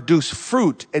to produce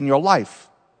fruit in your life.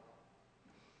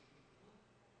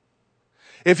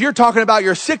 If you're talking about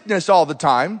your sickness all the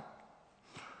time,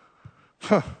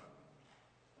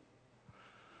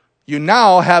 you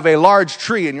now have a large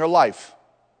tree in your life,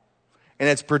 and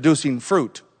it's producing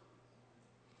fruit.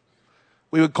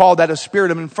 We would call that a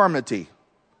spirit of infirmity.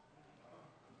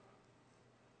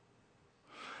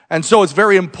 And so it's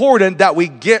very important that we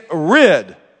get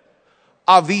rid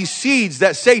of these seeds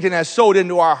that Satan has sowed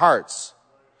into our hearts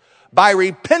by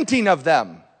repenting of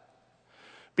them.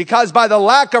 Because by the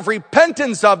lack of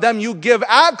repentance of them, you give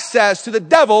access to the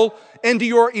devil into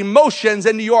your emotions,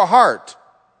 into your heart.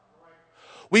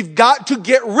 We've got to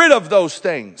get rid of those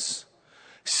things.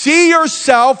 See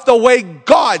yourself the way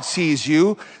God sees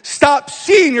you. Stop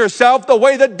seeing yourself the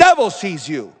way the devil sees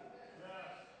you.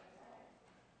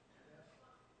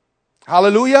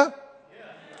 Hallelujah.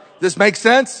 This makes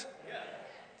sense?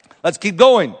 Let's keep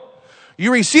going.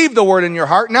 You receive the word in your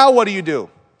heart. Now what do?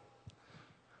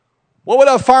 What would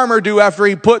a farmer do after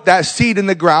he put that seed in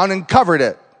the ground and covered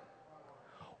it?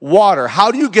 Water.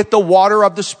 How do you get the water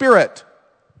of the Spirit?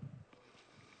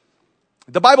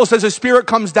 The Bible says a spirit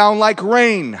comes down like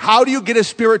rain. How do you get a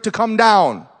spirit to come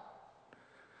down?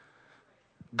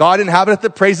 God inhabiteth the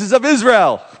praises of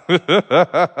Israel. This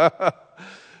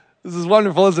is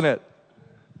wonderful, isn't it?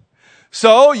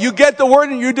 So you get the word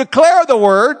and you declare the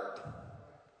word.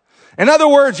 In other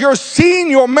words, you're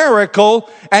seeing your miracle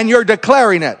and you're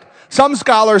declaring it. Some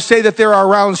scholars say that there are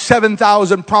around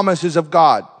 7,000 promises of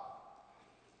God.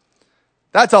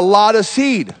 That's a lot of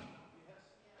seed.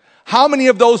 How many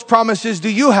of those promises do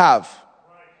you have?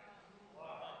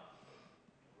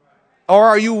 Or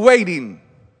are you waiting?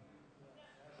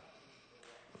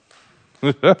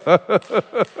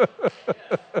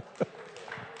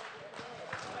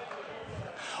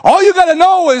 All you got to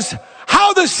know is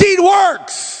how the seed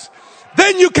works.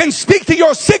 Then you can speak to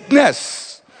your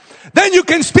sickness. Then you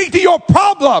can speak to your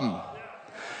problem.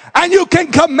 And you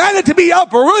can command it to be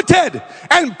uprooted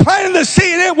and plant in the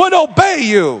seed, and it would obey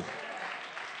you.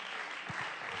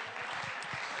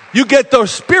 You get the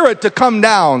Spirit to come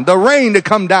down, the rain to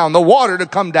come down, the water to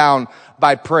come down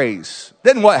by praise.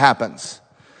 Then what happens?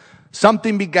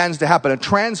 Something begins to happen. A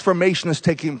transformation is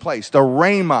taking place. The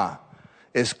Rhema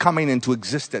is coming into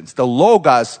existence. The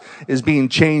Logos is being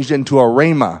changed into a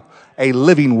Rhema, a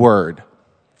living word.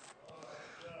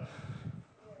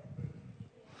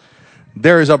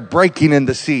 There is a breaking in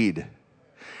the seed.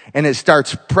 And it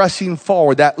starts pressing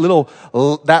forward. That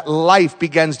life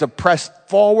begins to press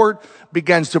forward,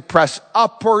 begins to press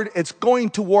upward. It's going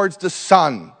towards the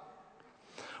sun,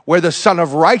 where the Son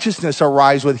of Righteousness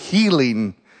arrives with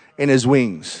healing in his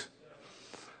wings.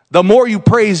 The more you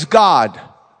praise God,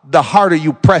 the harder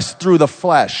you press through the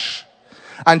flesh,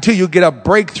 until you get a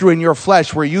breakthrough in your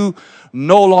flesh where you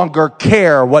no longer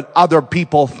care what other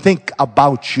people think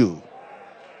about you.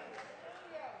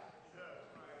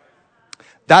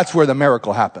 That's where the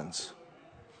miracle happens.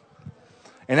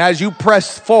 And as you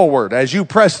press forward, as you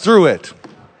press through it,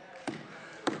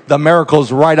 the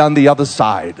miracle's right on the other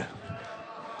side.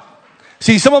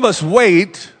 See, some of us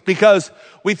wait because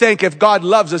we think if God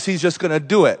loves us, he's just going to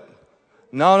do it.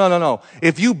 No.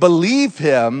 If you believe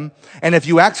him and if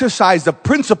you exercise the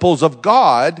principles of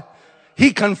God,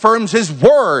 he confirms his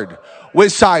word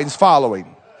with signs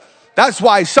following. That's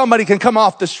why somebody can come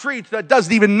off the street that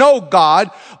doesn't even know God,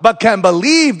 but can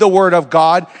believe the word of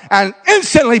God and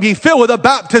instantly be filled with the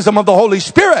baptism of the Holy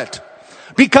Spirit.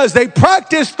 Because they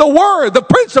practice the word, the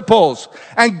principles,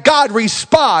 and God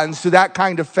responds to that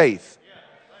kind of faith.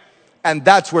 And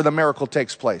that's where the miracle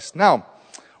takes place. Now,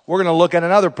 we're going to look at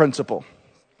another principle.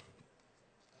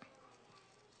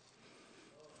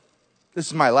 This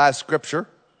is my last scripture,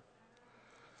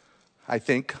 I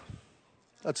think.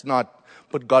 Let's not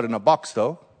put God in a box,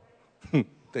 though.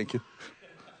 Thank you.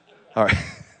 All right.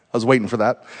 I was waiting for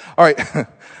that. All right.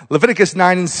 Leviticus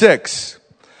 9:6.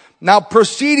 Now,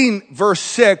 preceding verse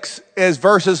 6 is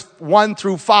verses 1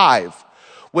 through 5,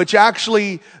 which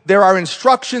actually there are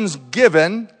instructions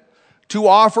given to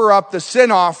offer up the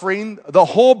sin offering, the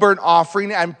whole burnt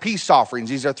offering, and peace offerings.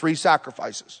 These are 3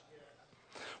 sacrifices.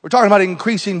 We're talking about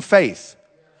increasing faith.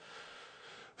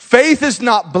 Faith is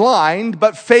not blind,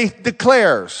 but faith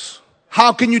declares.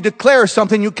 How can you declare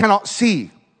something you cannot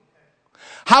see?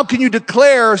 How can you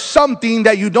declare something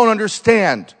that you don't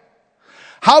understand?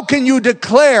 How can you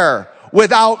declare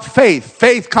without faith?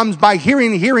 Faith comes by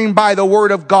hearing, hearing by the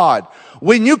word of God.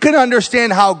 When you can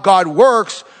understand how God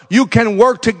works, you can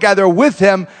work together with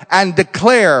him and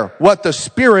declare what the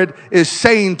Spirit is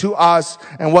saying to us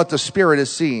and what the Spirit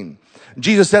is seeing.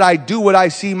 Jesus said, I do what I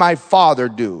see my Father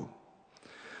do.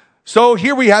 So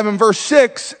here we have in verse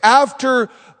 6, after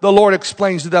the Lord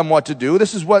explains to them what to do,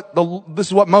 this is what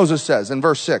Moses says in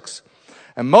verse 6.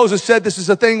 And Moses said, this is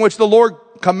the thing which the Lord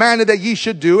commanded that ye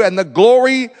should do, and the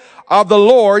glory of the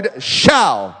Lord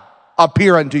shall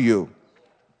appear unto you.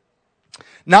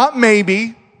 Not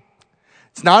maybe.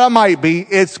 It's not a might be.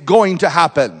 It's going to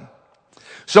happen.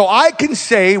 So I can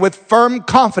say with firm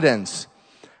confidence,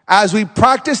 as we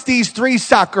practice these 3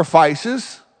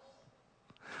 sacrifices,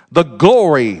 the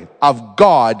glory of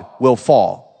God will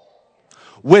fall.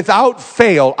 Without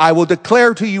fail, I will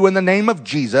declare to you in the name of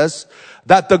Jesus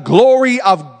that the glory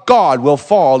of God will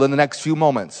fall in the next few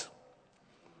moments.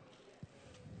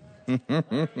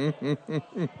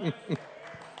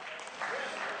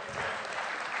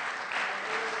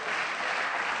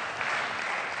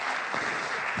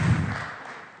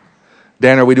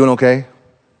 Dan, are we doing okay?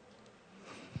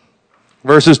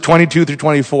 Verses 22 through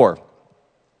 24.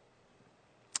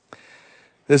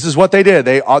 This is what they did.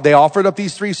 They offered up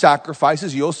these 3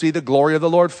 sacrifices. You'll see the glory of the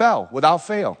Lord fell without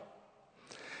fail.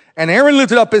 And Aaron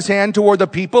lifted up his hand toward the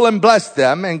people and blessed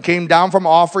them, and came down from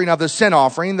offering of the sin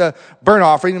offering, the burnt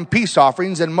offering, and peace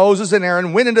offerings. And Moses and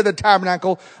Aaron went into the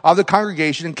tabernacle of the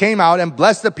congregation and came out and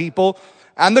blessed the people,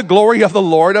 and the glory of the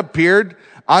Lord appeared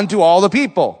unto all the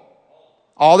people.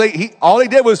 All he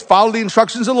did was follow the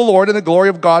instructions of the Lord, and the glory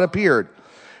of God appeared.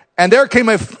 And there came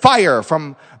a fire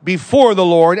from before the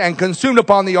Lord, and consumed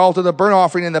upon the altar the burnt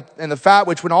offering and the fat,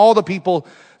 which when all the people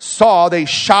saw, they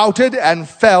shouted and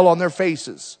fell on their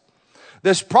faces.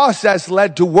 This process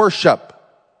led to worship.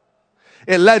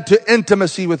 It led to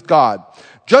intimacy with God.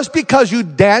 Just because you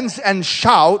dance and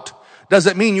shout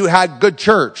doesn't mean you had good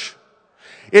church.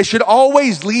 It should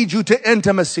always lead you to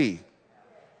intimacy.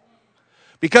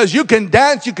 Because you can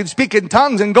dance, you can speak in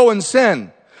tongues and go and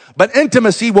sin. But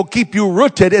intimacy will keep you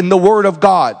rooted in the Word of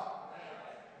God.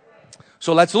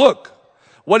 So let's look.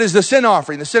 What is the sin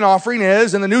offering? The sin offering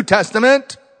is, in the New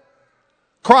Testament,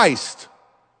 Christ.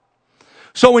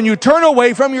 So when you turn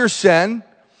away from your sin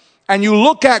and you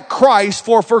look at Christ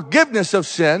for forgiveness of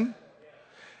sin,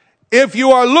 if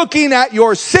you are looking at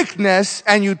your sickness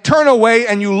and you turn away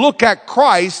and you look at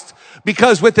Christ,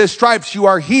 because with His stripes you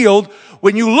are healed,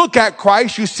 when you look at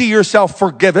Christ, you see yourself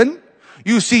forgiven.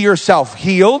 You see yourself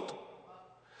healed.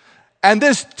 And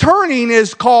this turning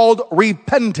is called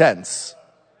repentance.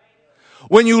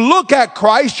 When you look at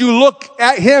Christ, you look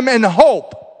at Him in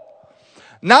hope.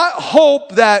 Not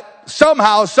hope that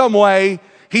somehow, some way,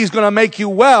 He's going to make you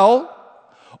well,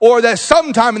 or that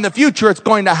sometime in the future it's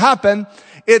going to happen.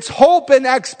 It's hope and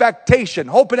expectation.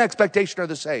 Hope and expectation are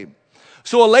the same.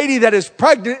 So a lady that is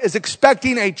pregnant is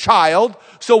expecting a child.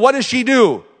 So what does she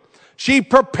do? She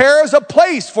prepares a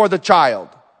place for the child.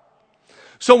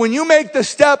 So when you make the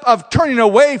step of turning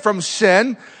away from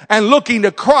sin and looking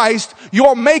to Christ,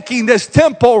 you're making this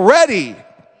temple ready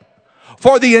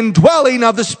for the indwelling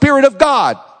of the Spirit of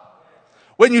God.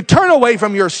 When you turn away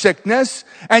from your sickness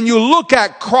and you look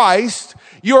at Christ,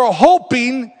 you're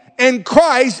hoping in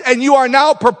Christ, and you are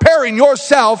now preparing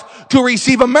yourself to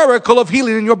receive a miracle of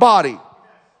healing in your body.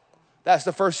 That's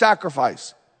the first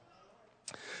sacrifice.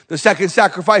 The second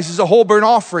sacrifice is a whole burnt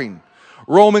offering.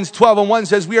 Romans 12:1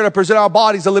 says we are to present our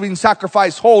bodies a living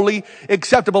sacrifice, holy,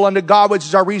 acceptable unto God, which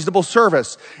is our reasonable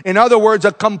service. In other words,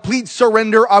 a complete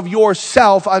surrender of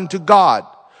yourself unto God.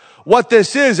 What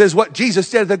this is what Jesus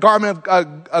said at the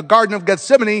Garden of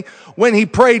Gethsemane when He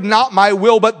prayed, not my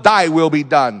will, but thy will be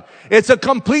done. It's a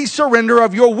complete surrender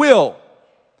of your will.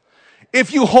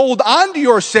 If you hold on to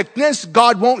your sickness,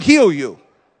 God won't heal you.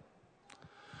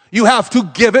 You have to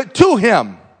give it to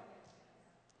Him.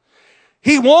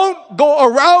 He won't go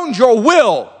around your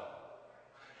will.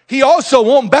 He also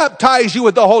won't baptize you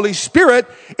with the Holy Spirit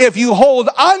if you hold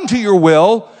on to your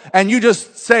will and you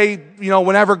just say,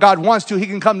 whenever God wants to, He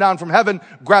can come down from heaven,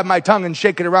 grab my tongue and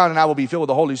shake it around and I will be filled with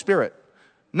the Holy Spirit.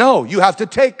 No, you have to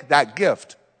take that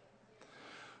gift.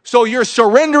 So you're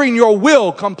surrendering your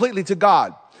will completely to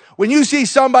God. When you see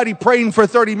somebody praying for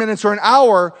 30 minutes or an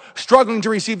hour, struggling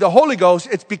to receive the Holy Ghost,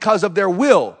 it's because of their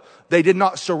will. They did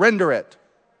not surrender it.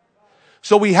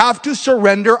 So we have to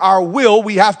surrender our will.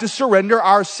 We have to surrender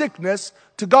our sickness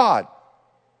to God.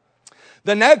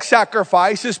 The next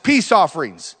sacrifice is peace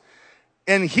offerings.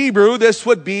 In Hebrew, this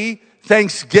would be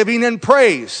thanksgiving and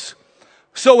praise.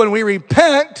 So when we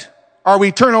repent, or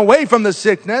we turn away from the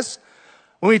sickness,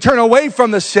 when we turn away from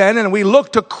the sin and we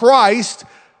look to Christ,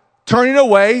 turning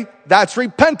away, that's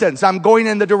repentance. I'm going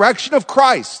in the direction of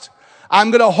Christ.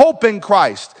 I'm going to hope in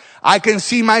Christ. I can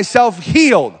see myself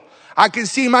healed. I can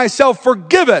see myself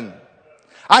forgiven.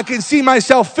 I can see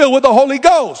myself filled with the Holy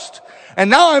Ghost. And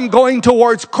now I'm going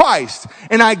towards Christ.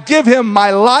 And I give Him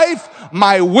my life,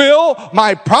 my will,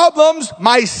 my problems,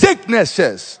 my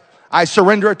sicknesses. I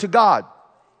surrender it to God.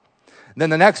 Then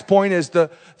the next point is the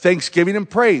thanksgiving and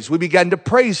praise. We begin to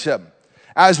praise him.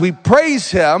 As we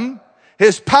praise him,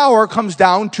 his power comes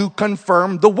down to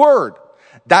confirm the word.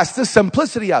 That's the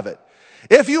simplicity of it.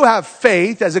 If you have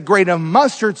faith as a grain of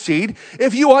mustard seed,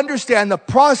 if you understand the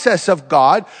process of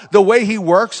God, the way he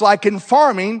works, like in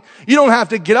farming, you don't have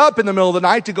to get up in the middle of the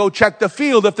night to go check the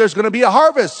field if there's going to be a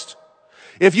harvest.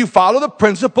 If you follow the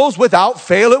principles, without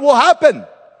fail, it will happen.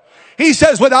 He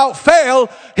says without fail,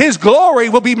 his glory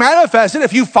will be manifested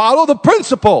if you follow the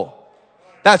principle.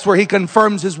 That's where he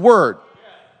confirms his word.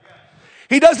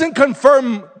 He doesn't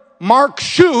confirm Mark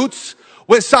shoots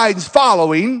with signs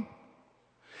following.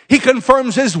 He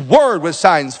confirms his word with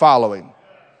signs following.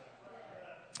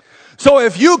 So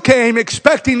if you came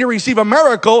expecting to receive a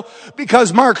miracle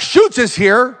because Mark Schutz is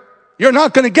here, you're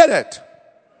not going to get it.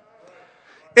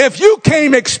 If you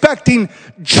came expecting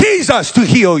Jesus to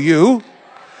heal you,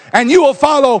 and you will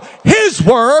follow his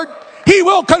word, he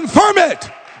will confirm it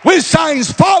with signs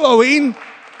following.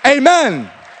 Amen.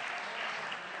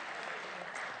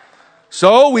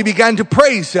 So we began to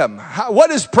praise him. What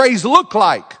does praise look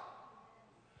like?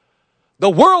 The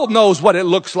world knows what it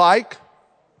looks like.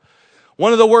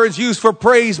 One of the words used for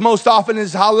praise most often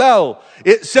is hallel.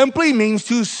 It simply means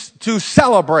to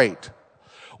celebrate.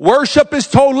 Worship is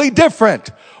totally different.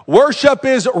 Worship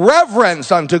is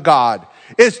reverence unto God.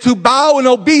 It's to bow in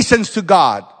obeisance to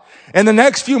God. In the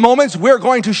next few moments, we're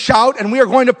going to shout and we are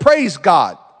going to praise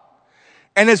God.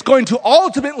 And it's going to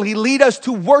ultimately lead us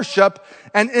to worship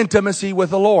and intimacy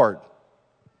with the Lord.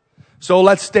 So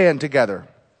let's stand together.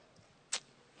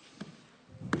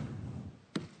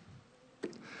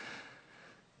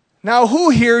 Now, who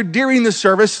here during the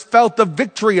service felt the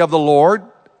victory of the Lord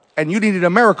and you needed a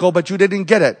miracle, but you didn't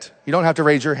get it? You don't have to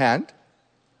raise your hand.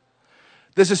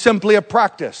 This is simply a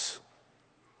practice.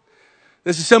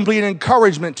 This is simply an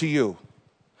encouragement to you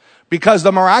because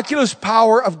the miraculous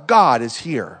power of God is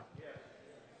here.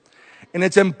 And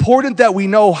it's important that we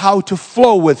know how to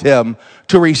flow with him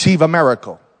to receive a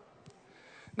miracle.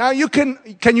 Now can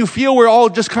you feel we're all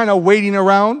just kind of waiting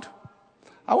around?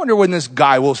 I wonder when this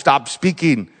guy will stop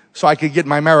speaking so I could get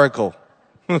my miracle.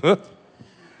 In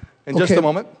just a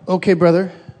moment. Okay,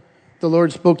 brother. The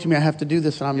Lord spoke to me. I have to do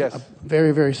this, and I'm Yes.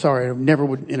 very, very sorry. I never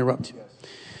would interrupt you.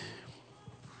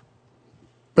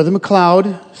 Brother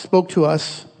MacLeod spoke to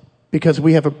us because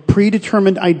we have a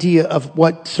predetermined idea of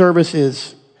what service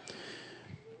is.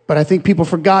 But I think people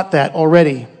forgot that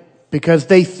already because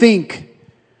they think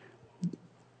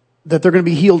that they're going to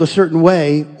be healed a certain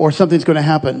way or something's going to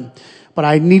happen. But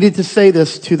I needed to say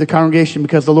this to the congregation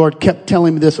because the Lord kept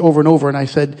telling me this over and over. And I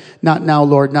said, not now,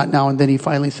 Lord, not now. And then he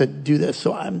finally said, do this.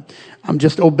 So I'm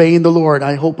just obeying the Lord.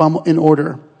 I hope I'm in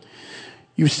order.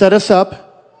 You set us up.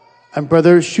 And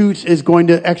Brother Schutz is going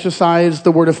to exercise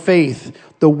the word of faith.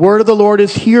 The word of the Lord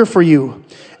is here for you.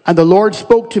 And the Lord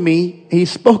spoke to me. He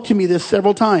spoke to me this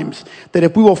several times. That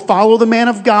if we will follow the man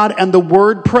of God and the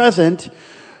word present,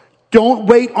 don't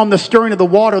wait on the stirring of the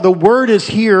water. The word is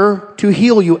here to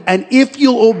heal you. And if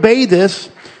you'll obey this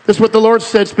is what the Lord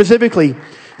said specifically.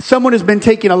 Someone has been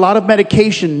taking a lot of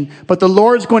medication, but the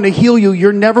Lord's going to heal you.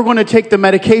 You're never going to take the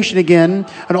medication again.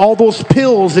 And all those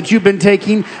pills that you've been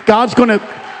taking,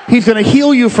 He's going to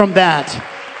heal you from that.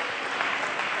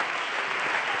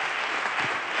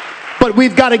 But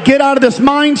we've got to get out of this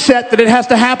mindset that it has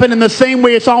to happen in the same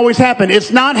way it's always happened.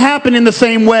 It's not happening the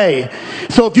same way.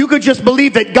 So if you could just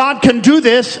believe that God can do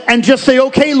this and just say,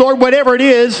 okay, Lord, whatever it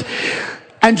is,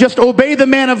 and just obey the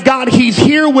man of God. He's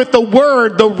here with the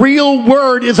word. The real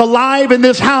word is alive in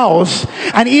this house.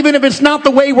 And even if it's not the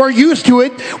way we're used to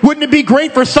it, wouldn't it be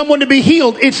great for someone to be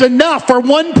healed? It's enough for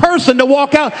one person to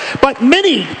walk out, but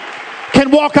many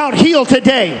can walk out healed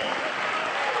today.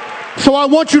 So I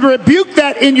want you to rebuke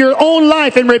that in your own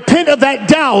life and repent of that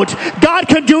doubt. God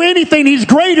can do anything. He's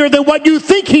greater than what you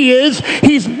think he is.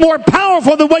 He's more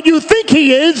powerful than what you think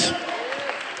he is.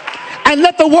 And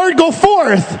let the word go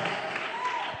forth.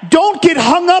 Don't get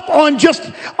hung up on just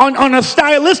on a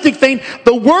stylistic thing.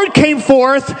 The word came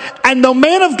forth and the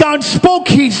man of God spoke.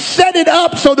 He set it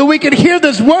up so that we could hear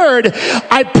this word.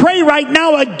 I pray right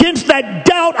now against that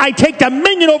doubt. I take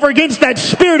dominion over against that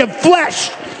spirit of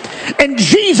flesh. In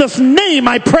Jesus' name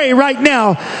I pray right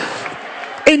now.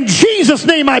 In Jesus'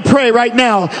 name I pray right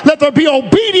now. Let there be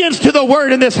obedience to the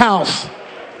word in this house.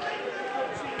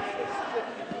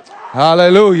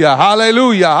 Hallelujah,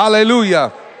 hallelujah,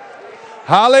 hallelujah.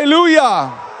 Hallelujah.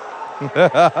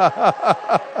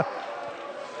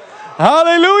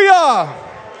 Hallelujah.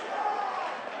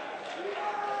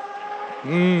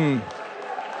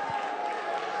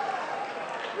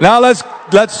 Now let's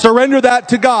surrender that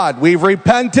to God. We've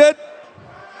repented.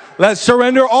 Let's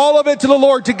surrender all of it to the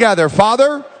Lord together.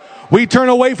 Father, we turn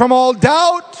away from all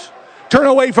doubt, turn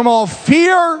away from all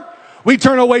fear, we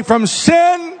turn away from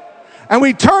sin, and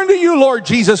we turn to you, Lord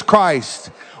Jesus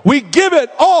Christ. We give it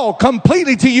all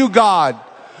completely to you, God.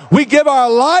 We give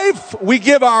our life, we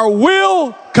give our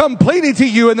will completely to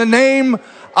you in the name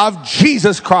of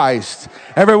Jesus Christ.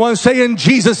 Everyone say in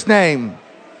Jesus' name.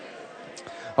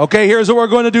 Okay, here's what we're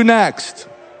going to do next.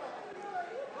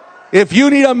 If you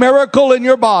need a miracle in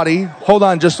your body, hold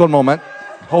on just one moment.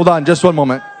 Hold on just one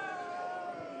moment.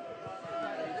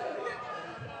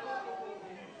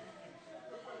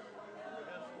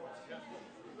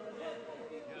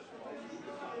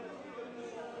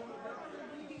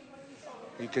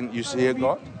 You see it,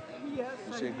 God? You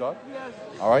see it, God?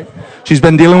 All right. She's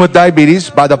been dealing with diabetes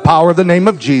by the power of the name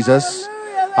of Jesus.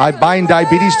 I bind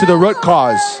diabetes to the root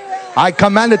cause. I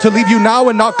command it to leave you now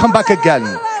and not come back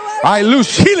again. I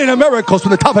loose healing and miracles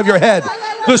from the top of your head,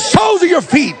 the soles of your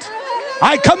feet.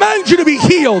 I command you to be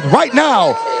healed right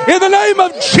now in the name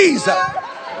of Jesus.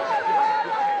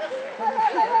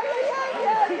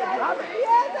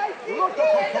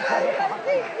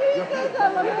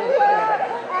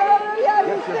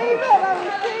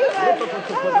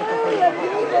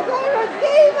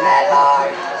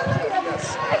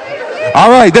 All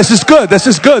right, this is good. This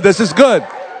is good. This is good.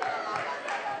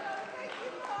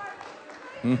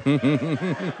 You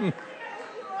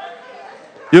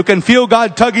can feel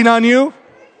God tugging on you.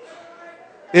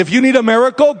 If you need a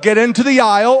miracle, get into the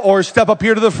aisle or step up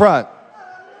here to the front.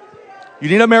 You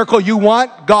need a miracle. You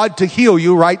want God to heal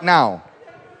you right now.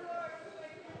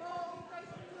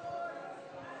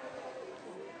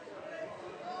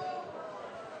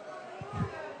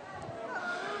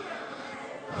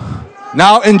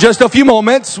 Now, in just a few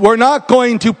moments, we're not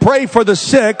going to pray for the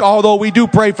sick, although we do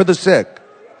pray for the sick.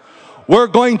 We're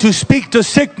going to speak to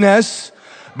sickness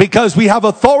because we have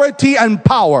authority and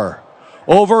power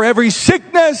over every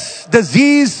sickness,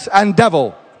 disease, and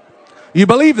devil. You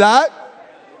believe that?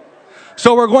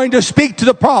 So we're going to speak to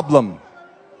the problem.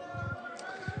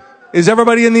 Is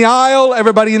everybody in the aisle,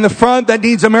 everybody in the front that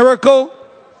needs a miracle?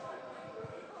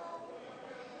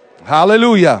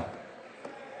 Hallelujah.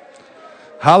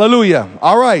 Hallelujah.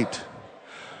 All right.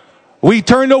 We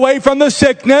turned away from the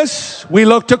sickness. We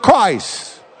look to Christ.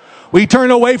 We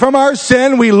turn away from our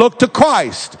sin. We look to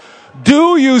Christ.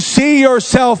 Do you see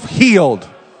yourself healed?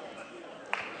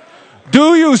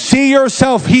 Do you see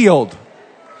yourself healed?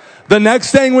 The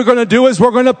next thing we're going to do is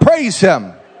we're going to praise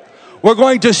Him. We're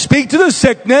going to speak to the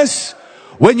sickness.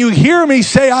 When you hear me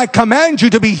say, I command you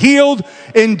to be healed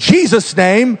in Jesus'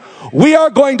 name, we are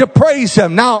going to praise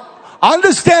Him. Now,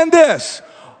 understand this.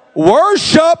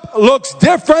 Worship looks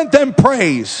different than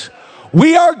praise.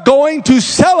 We are going to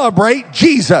celebrate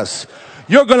Jesus.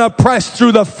 You're going to press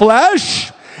through the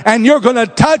flesh and you're going to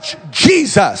touch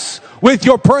Jesus with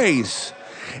your praise.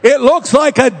 It looks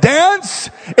like a dance.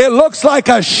 It looks like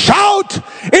a shout.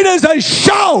 It is a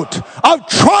shout of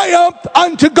triumph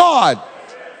unto God.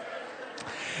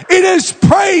 It is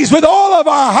praise with all of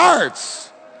our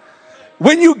hearts.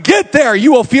 When you get there,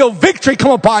 you will feel victory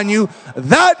come upon you.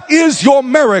 That is your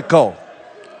miracle.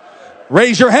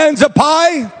 Raise your hands up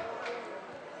high.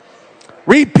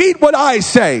 Repeat what I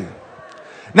say.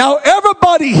 Now,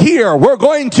 everybody here, we're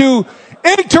going to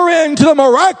enter into the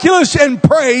miraculous in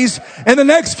praise in the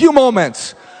next few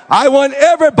moments. I want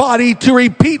everybody to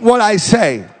repeat what I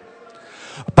say.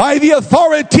 By the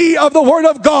authority of the Word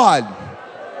of God,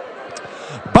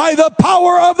 by the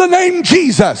power of the name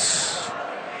Jesus,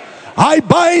 I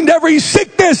bind every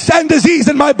sickness and disease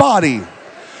in my body.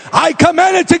 I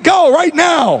command it to go right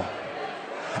now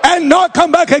and not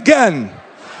come back again.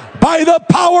 By the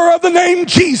power of the name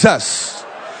Jesus,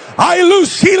 I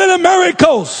loose healing and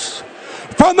miracles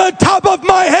from the top of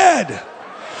my head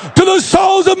to the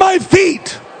soles of my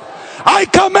feet. I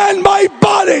command my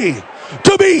body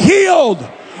to be healed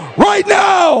right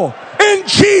now in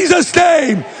Jesus'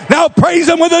 name. Now praise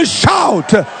Him with a shout.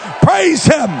 Praise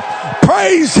Him.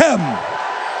 Praise Him.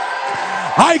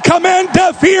 I command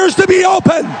deaf ears to be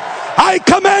open. I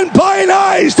command blind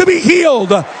eyes to be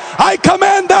healed. I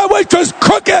command that which was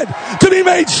crooked to be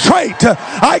made straight.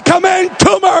 I command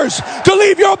tumors to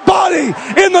leave your body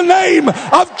in the name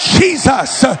of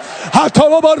Jesus.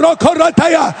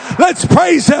 Let's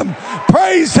praise Him.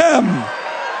 Praise Him.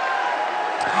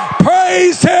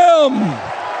 Praise Him.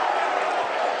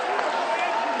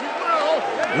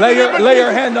 Lay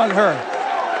your hand on her.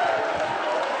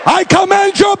 I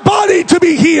command your body to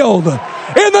be healed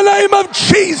in the name of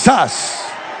Jesus.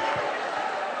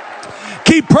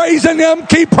 Keep praising Him.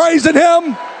 Keep praising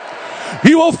Him.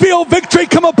 You will feel victory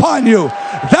come upon you.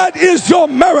 That is your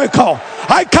miracle.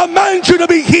 I command you to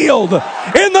be healed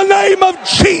in the name of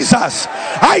Jesus.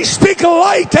 I speak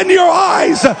light in your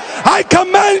eyes. I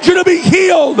command you to be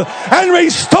healed and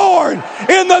restored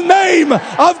in the name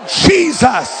of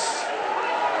Jesus.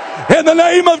 In the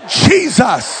name of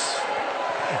Jesus.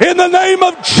 In the name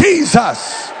of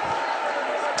Jesus.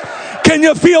 Can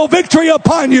you feel victory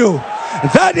upon you?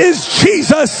 That is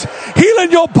Jesus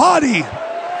healing your body.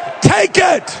 Take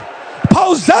it.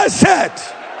 Possess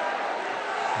it.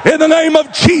 In the name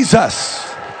of Jesus.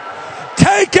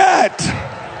 Take it.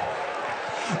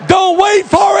 Don't wait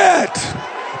for it.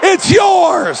 It's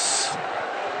yours.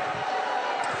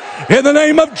 In the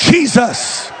name of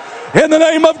Jesus. In the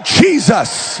name of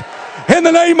Jesus. In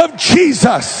the name of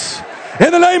Jesus.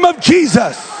 In the name of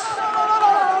Jesus.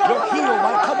 You're healed.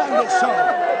 I command it so.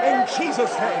 In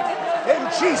Jesus' name.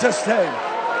 In Jesus' name.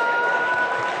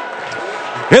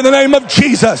 In the name of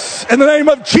Jesus. In the name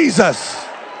of Jesus.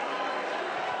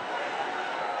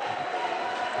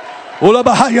 Ula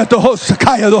bahaya toho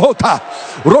sakaya dohota.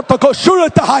 Rotoko shura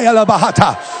tahaya la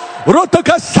bahata.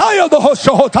 Rotaka saya doho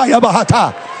shohotaya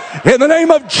bahata. In the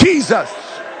name of Jesus.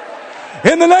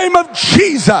 In the name of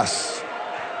Jesus.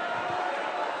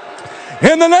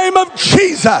 In the name of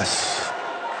Jesus.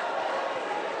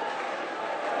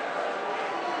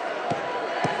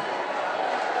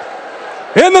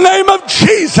 In the name of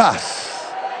Jesus.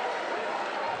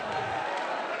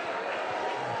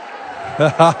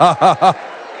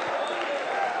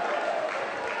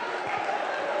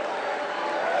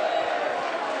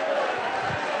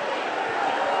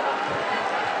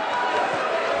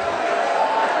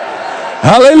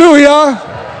 Hallelujah.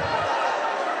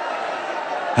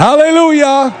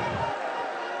 Hallelujah.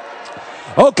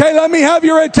 Okay, let me have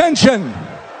your attention.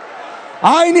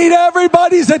 I need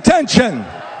everybody's attention.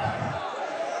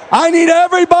 I need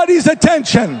everybody's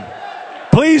attention.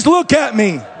 Please look at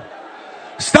me.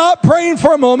 Stop praying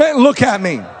for a moment and look at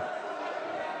me.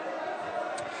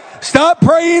 Stop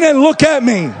praying and look at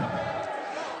me.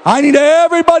 I need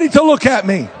everybody to look at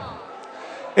me.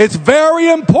 It's very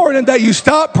important that you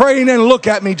stop praying and look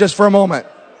at me just for a moment.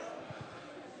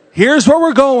 Here's where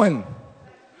we're going.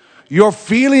 You're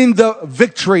feeling the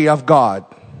victory of God.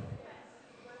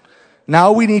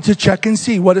 Now we need to check and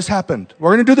see what has happened.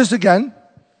 We're going to do this again.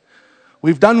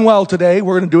 We've done well today.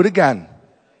 We're going to do it again.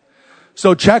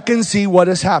 So check and see what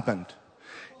has happened.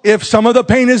 If some of the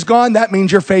pain is gone, that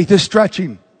means your faith is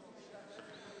stretching.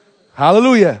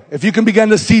 Hallelujah. If you can begin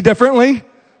to see differently,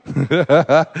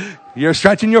 you're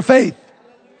stretching your faith.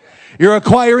 You're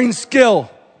acquiring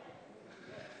skill.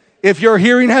 If your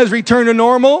hearing has returned to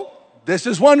normal, this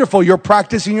is wonderful. You're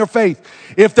practicing your faith.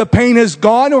 If the pain is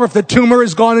gone or if the tumor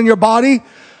is gone in your body,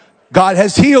 God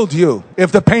has healed you.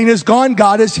 If the pain is gone,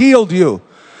 God has healed you.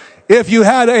 If you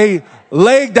had a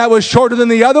leg that was shorter than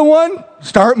the other one,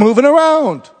 start moving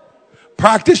around.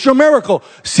 Practice your miracle.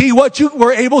 See what you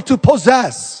were able to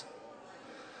possess.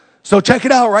 So check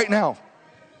it out right now.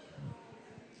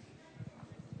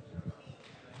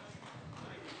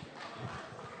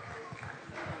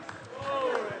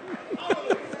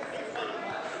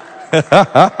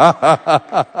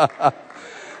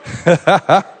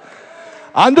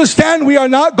 Understand, we are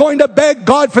not going to beg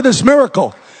God for this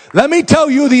miracle. Let me tell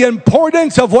you the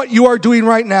importance of what you are doing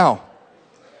right now.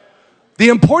 The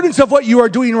importance of what you are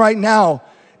doing right now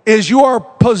is you are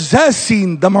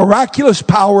possessing the miraculous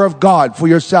power of God for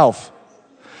yourself.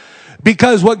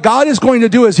 Because what God is going to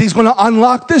do is He's going to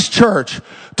unlock this church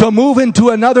to move into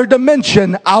another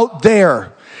dimension out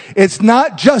there. It's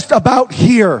not just about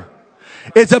here.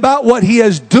 It's about what He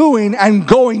is doing and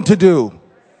going to do.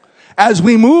 As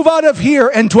we move out of here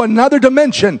into another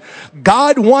dimension,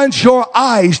 God wants your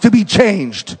eyes to be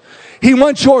changed. He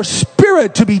wants your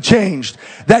spirit to be changed.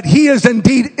 That He is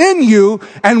indeed in you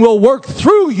and will work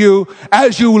through you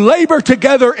as you labor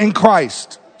together in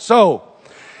Christ. So,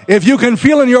 if you can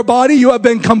feel in your body you have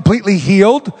been completely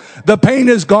healed, the pain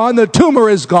is gone, the tumor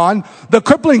is gone, the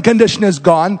crippling condition is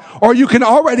gone, or you can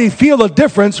already feel a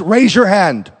difference, raise your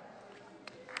hand.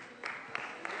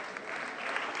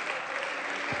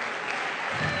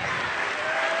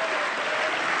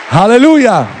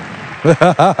 Hallelujah.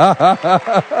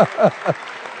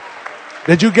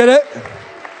 Did you get it?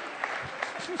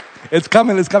 It's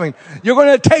coming, it's coming. You're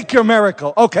going to take your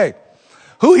miracle. Okay.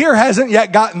 Who here hasn't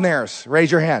yet gotten theirs? Raise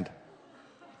your hand.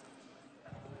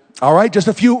 All right, just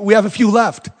a few. We have a few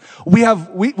left. We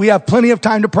have plenty of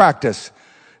time to practice.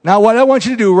 Now what I want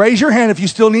you to do, raise your hand if you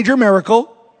still need your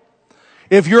miracle.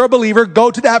 If you're a believer,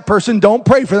 go to that person. Don't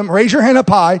pray for them. Raise your hand up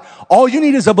high. All you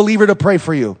need is a believer to pray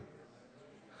for you.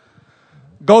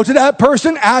 Go to that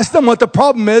person, ask them what the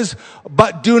problem is,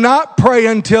 but do not pray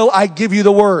until I give you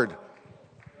the word.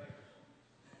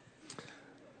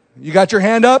 You got your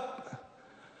hand up?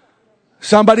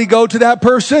 Somebody go to that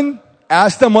person.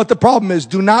 Ask them what the problem is.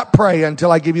 Do not pray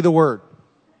until I give you the word.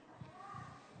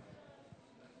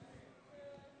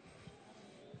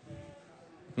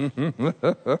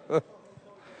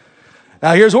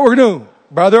 Now here's what we're going to do.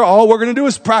 Brother, all we're going to do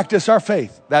is practice our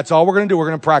faith. That's all we're going to do. We're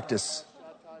going to practice.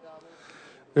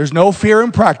 There's no fear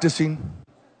in practicing.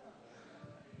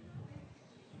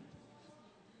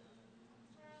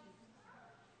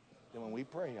 Then when we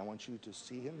pray, I want you to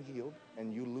see him healed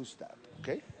and you loose that,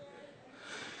 okay?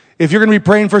 If you're going to be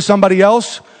praying for somebody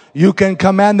else, you can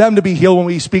command them to be healed when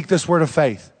we speak this word of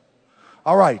faith.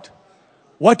 All right.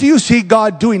 What do you see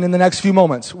God doing in the next few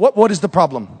moments? What is the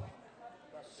problem?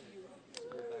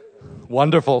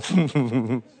 Wonderful.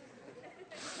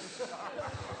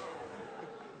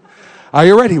 Are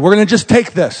you ready? We're going to just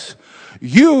take this.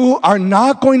 You are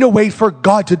not going to wait for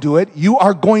God to do it. You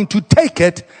are going to take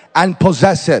it and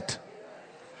possess it.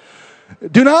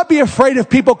 Do not be afraid if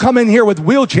people come in here with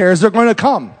wheelchairs. They're going to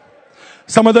come.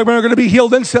 Some of them are going to be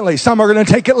healed instantly. Some are going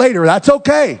to take it later. That's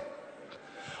okay.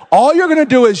 All you're going to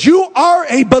do is you are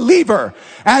a believer,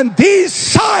 and these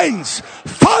signs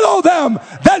follow them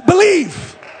that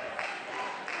believe.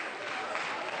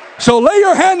 So lay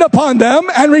your hand upon them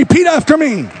and repeat after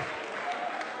me.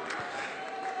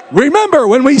 Remember,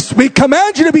 when we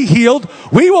command you to be healed,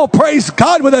 we will praise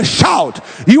God with a shout.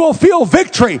 You will feel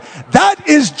victory. That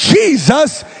is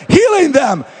Jesus healing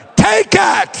them. Take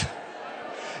it.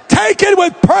 Take it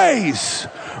with praise.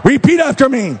 Repeat after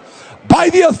me. By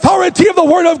the authority of the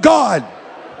Word of God,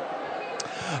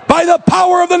 by the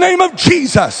power of the name of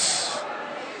Jesus,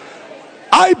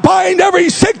 I bind every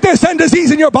sickness and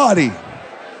disease in your body.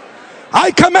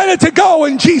 I command it to go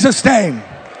in Jesus' name.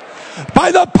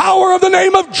 By the power of the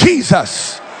name of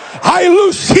Jesus, I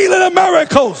loose healing and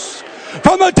miracles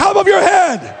from the top of your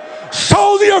head,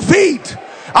 soles of your feet.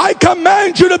 I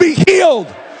command you to be healed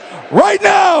right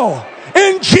now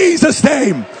in Jesus'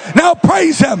 name. Now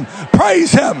praise him.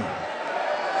 Praise him.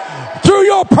 Through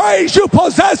your praise, you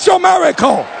possess your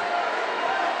miracle.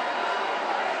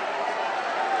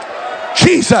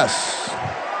 Jesus.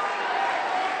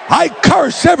 I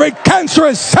curse every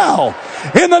cancerous cell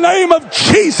in the name of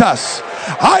Jesus.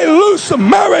 I loose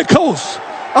miracles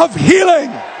of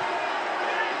healing.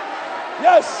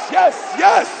 Yes, yes,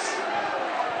 yes.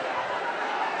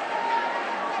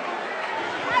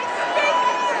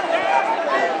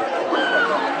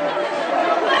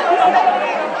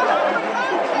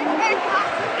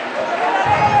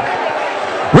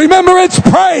 Remember, it's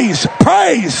praise,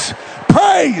 praise,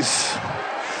 praise.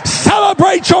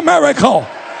 Celebrate your miracle.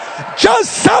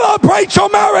 Just celebrate your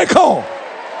miracle.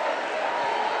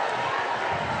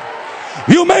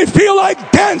 You may feel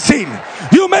like dancing.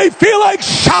 You may feel like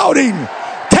shouting.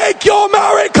 Take your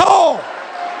miracle.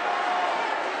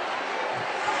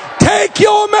 Take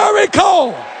your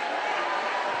miracle.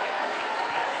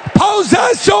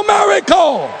 Possess your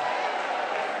miracle.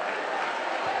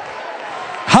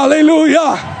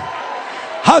 Hallelujah.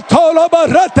 Hatola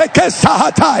barate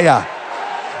kesahataya.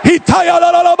 Hitaya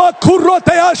la la ba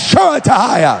kurotea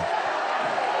shurataya.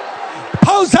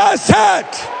 Possess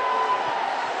it.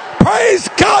 Praise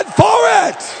God for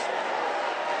it.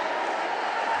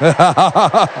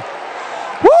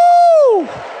 Woo!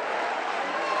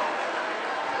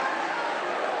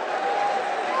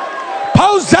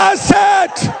 Possess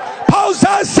it.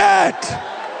 Possess it.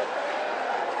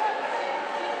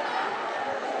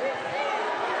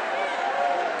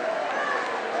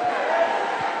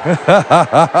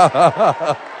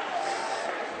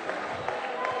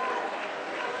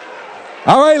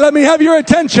 All right, let me have your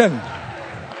attention.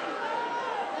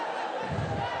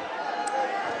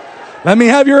 Let me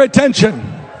have your attention.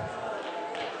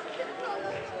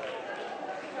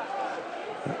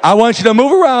 I want you to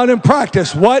move around and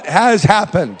practice what has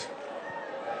happened.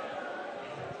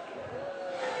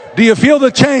 Do you feel the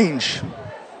change?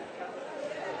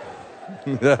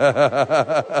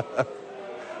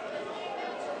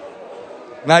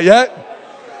 Not yet?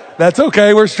 That's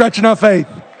okay. We're stretching our faith.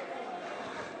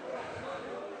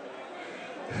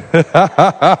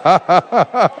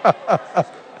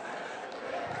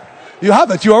 You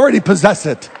have it. You already possess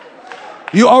it.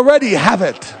 You already have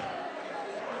it.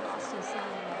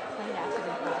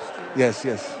 Yes,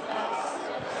 yes.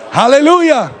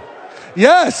 Hallelujah.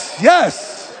 Yes,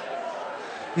 yes.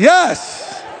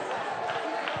 Yes.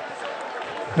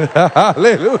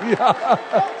 Hallelujah.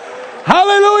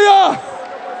 Hallelujah.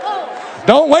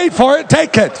 Don't wait for it.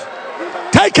 Take it.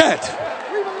 Take it.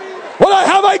 What I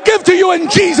have, I give to you in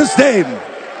Jesus' name.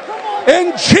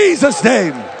 In Jesus'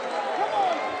 name.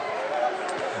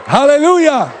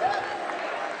 Hallelujah.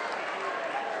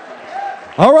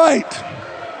 All right.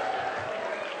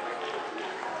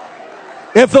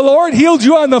 If the Lord healed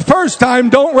you on the first time,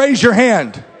 don't raise your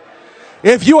hand.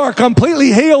 If you are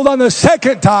completely healed on the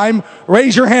second time,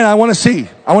 raise your hand. I want to see.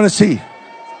 I want to see.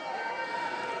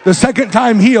 The second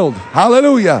time healed.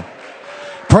 Hallelujah.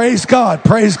 Praise God.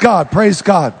 Praise God. Praise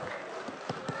God.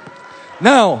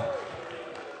 Now,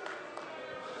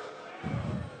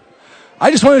 I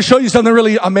just want to show you something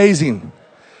really amazing.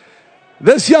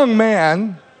 This young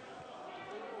man,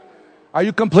 are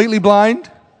you completely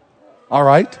blind? All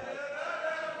right.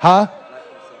 Huh?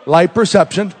 Light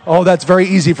perception. Oh, that's very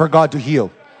easy for God to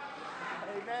heal.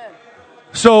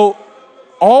 So,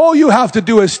 all you have to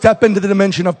do is step into the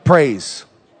dimension of praise.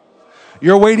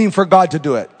 You're waiting for God to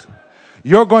do it.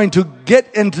 You're going to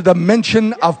get into the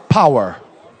dimension of power.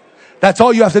 That's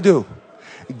all you have to do.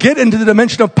 Get into the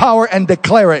dimension of power and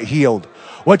declare it healed.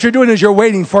 What you're doing is you're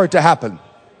waiting for it to happen.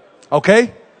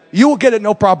 Okay? You will get it,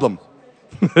 no problem.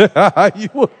 You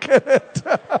will get it.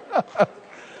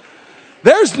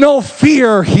 There's no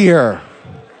fear here.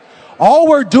 All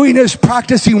we're doing is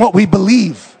practicing what we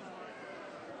believe.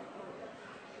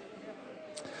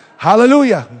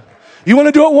 Hallelujah. You want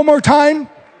to do it one more time?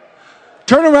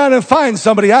 Turn around and find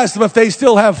somebody. Ask them if they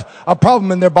still have a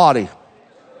problem in their body.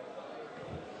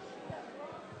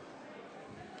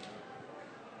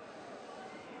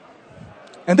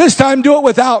 And this time, do it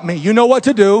without me. You know what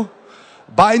to do.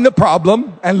 Bind the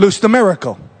problem and loose the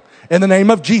miracle. In the name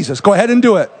of Jesus. Go ahead and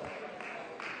do it.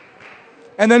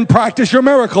 And then practice your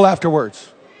miracle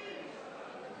afterwards.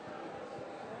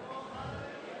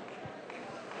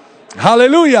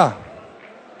 Hallelujah.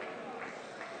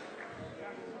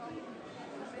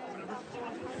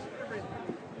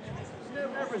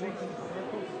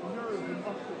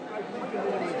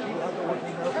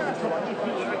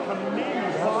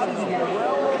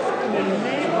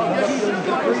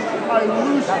 I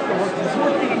lose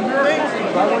working in miracles.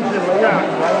 I want you to lay out.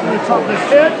 From the top of his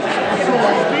head, so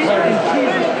his feet, and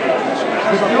Jesus.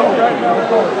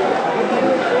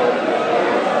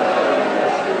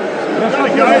 That's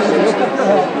right, guys.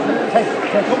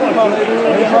 Come on,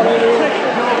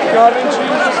 God, in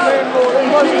Jesus' name, Lord,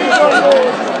 it must be done,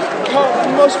 Lord. God,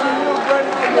 it must be moved right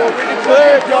now, Lord. We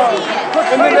declare, God,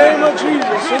 in the name of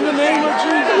Jesus, in the name of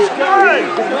Jesus, God,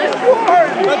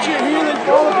 let your healing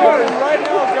fall upon him right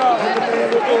now, God.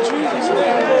 In Jesus'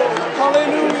 name, Lord.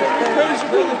 Hallelujah. We praise you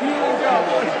for the healing, God.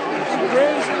 We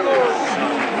praise you, Lord.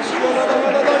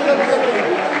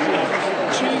 In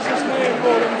Jesus' name,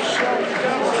 Lord, I'm shouting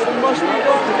down, Lord. It must be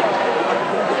done, God.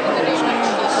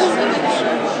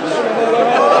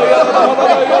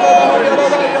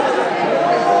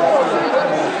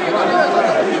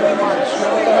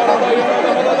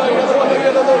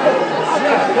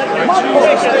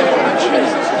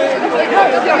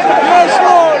 Yes,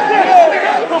 Lord.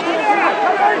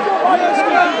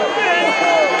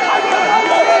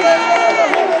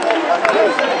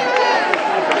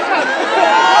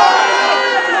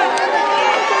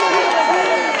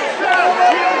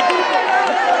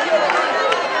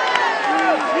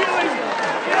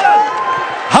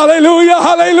 Hallelujah,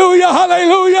 hallelujah,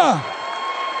 hallelujah.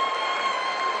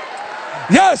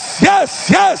 Yes, yes,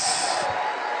 yes.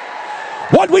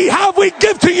 What we have, we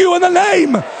give to you in the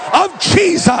name of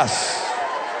Jesus.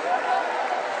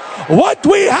 What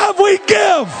we have, we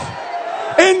give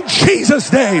in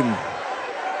Jesus' name.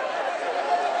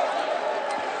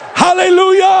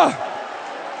 Hallelujah.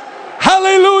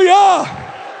 Hallelujah.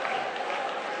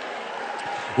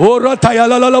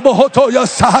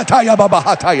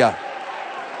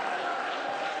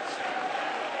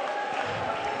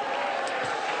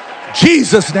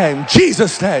 Jesus' name,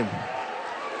 Jesus' name,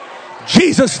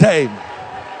 Jesus' name.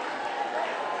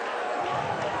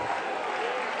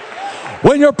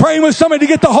 When you're praying with somebody to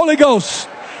get the Holy Ghost,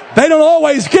 they don't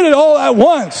always get it all at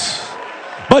once.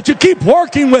 But you keep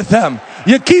working with them.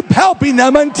 You keep helping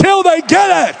them until they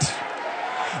get it.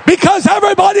 Because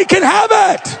everybody can have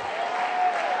it.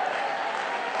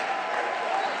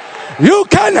 You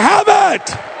can have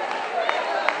it.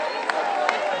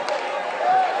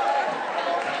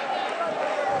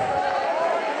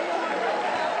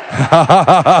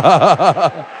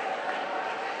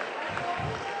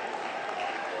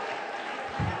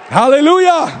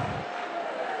 Hallelujah.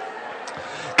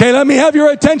 Okay, let me have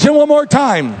your attention one more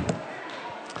time.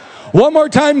 One more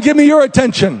time, give me your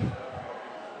attention.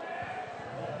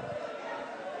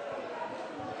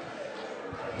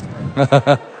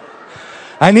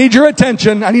 I need your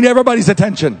attention. I need everybody's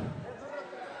attention.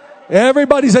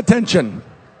 Everybody's attention.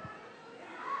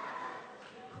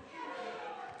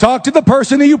 Talk to the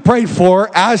person that you prayed for.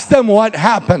 Ask them what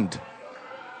happened.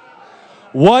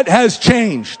 What has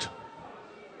changed?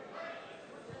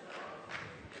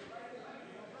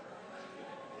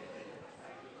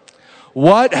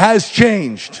 What has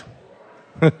changed?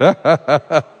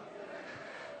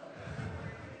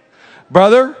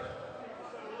 Brother?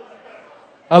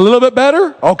 A little bit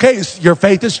better? Okay, your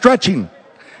faith is stretching.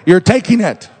 You're taking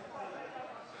it.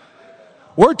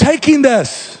 We're taking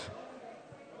this.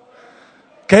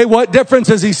 Okay, what difference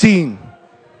has he seen?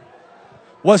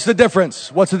 What's the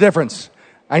difference? What's the difference?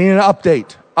 I need an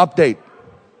update. Update.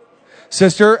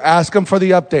 Sister, ask him for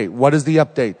the update. What is the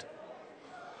update?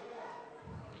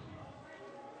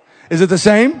 Is it the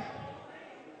same?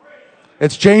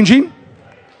 It's changing?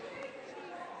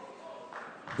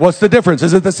 What's the difference?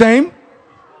 Is it the same?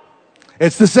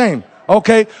 It's the same.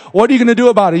 Okay, what are you going to do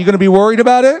about it? Are you going to be worried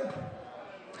about it?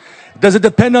 Does it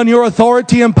depend on your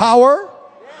authority and power?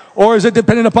 Or is it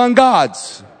dependent upon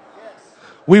God's?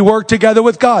 We work together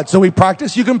with God. So we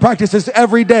practice. You can practice this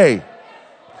every day.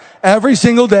 Every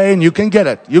single day, and you can get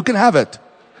it. You can have it.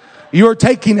 You are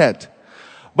taking it.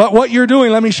 But what you're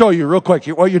doing, let me show you real quick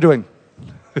what you're doing.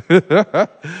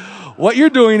 What you're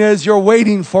doing is you're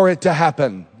waiting for it to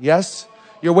happen. Yes?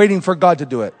 You're waiting for God to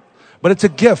do it. But it's a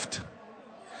gift.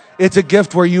 It's a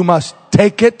gift where you must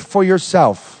take it for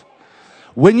yourself.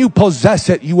 When you possess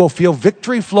it, you will feel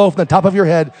victory flow from the top of your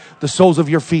head, the soles of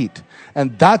your feet.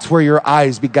 And that's where your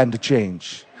eyes begin to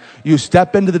change. You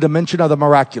step into the dimension of the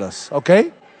miraculous.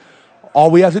 Okay? All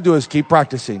we have to do is keep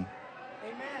practicing.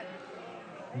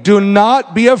 Amen. Do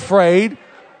not be afraid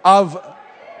of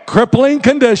crippling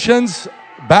conditions,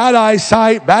 bad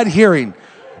eyesight, bad hearing.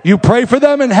 You pray for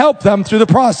them and help them through the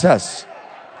process.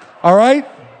 All right?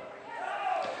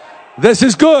 This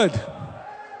is good.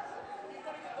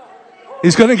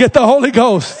 He's going to get the Holy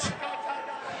Ghost.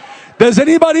 Does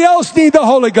anybody else need the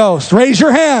Holy Ghost? Raise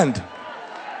your hand.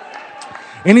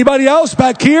 Anybody else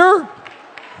back here?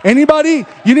 Anybody?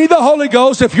 You need the Holy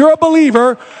Ghost. If you're a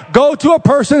believer, go to a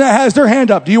person that has their hand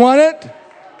up. Do you want it? Do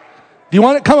you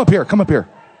want it? Come up here. Come up here.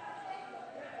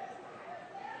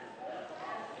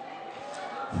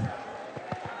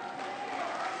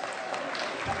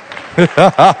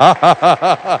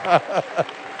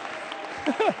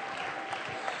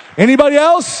 Anybody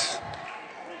else?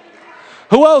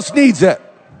 Who else needs it?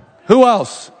 Who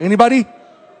else? Anybody?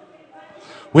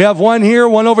 We have one here,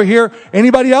 one over here.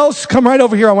 Anybody else? Come right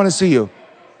over here. I want to see you.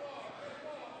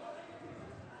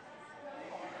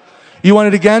 You want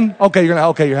it again? Okay, you're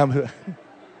having.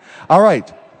 All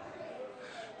right.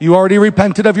 You already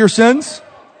repented of your sins?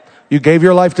 You gave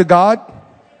your life to God?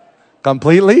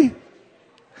 Completely?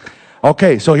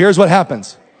 Okay, so here's what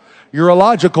happens. You're a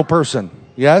logical person.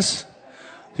 Yes?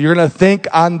 You're going to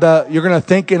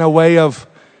think in a way of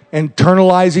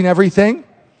internalizing everything.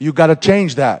 You've got to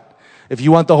change that. If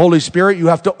you want the Holy Spirit, you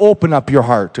have to open up your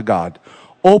heart to God.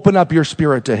 Open up your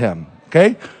spirit to Him.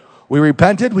 Okay? We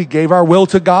repented. We gave our will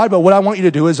to God. But what I want you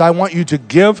to do is I want you to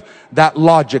give that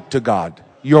logic to God.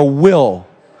 Your will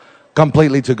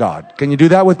completely to God. Can you do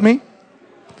that with me?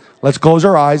 Let's close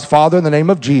our eyes. Father, in the name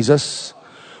of Jesus,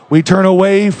 we turn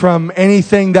away from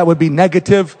anything that would be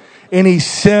negative, any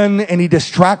sin, any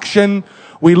distraction.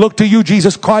 We look to you,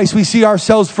 Jesus Christ. We see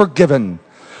ourselves forgiven.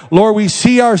 Lord, we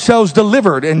see ourselves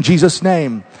delivered in Jesus'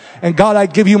 name. And God, I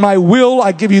give you my will.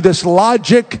 I give you this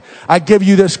logic. I give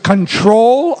you this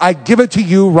control. I give it to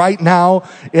you right now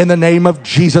in the name of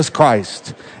Jesus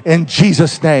Christ. In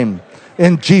Jesus' name.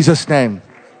 In Jesus' name.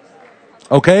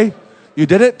 Okay? You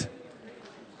did it?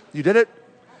 You did it?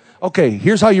 Okay,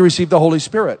 here's how you receive the Holy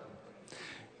Spirit.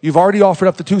 You've already offered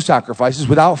up the 2 sacrifices.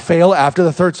 Without fail, after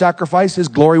the 3rd sacrifice, His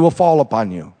glory will fall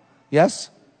upon you. Yes?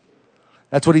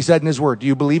 That's what He said in His Word. Do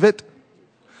you believe it?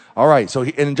 All right. So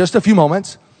in just a few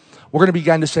moments, we're going to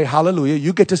begin to say hallelujah.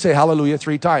 You get to say hallelujah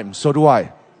 3 times. So do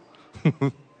I.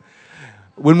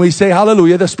 When we say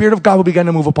hallelujah, the Spirit of God will begin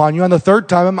to move upon you. On the 3rd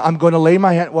time, I'm going to lay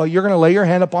my hand. Well, you're going to lay your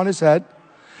hand upon His head.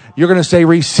 You're going to say,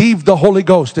 receive the Holy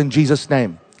Ghost in Jesus'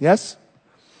 name. Yes?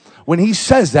 When He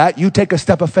says that, you take a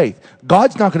step of faith.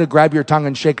 God's not going to grab your tongue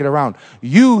and shake it around.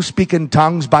 You speak in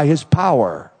tongues by His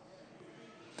power.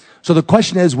 So the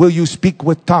question is, will you speak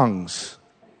with tongues?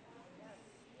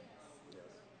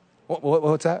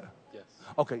 What's that? Yes.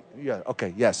 Okay. Yeah.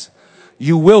 Okay. Yes.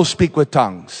 You will speak with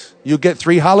tongues. You get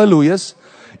 3 hallelujahs.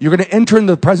 You're going to enter in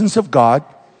the presence of God,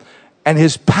 and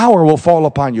His power will fall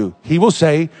upon you. He will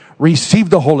say,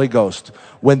 receive the Holy Ghost.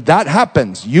 When that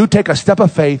happens, you take a step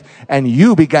of faith and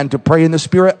you begin to pray in the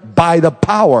Spirit by the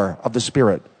power of the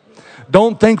Spirit.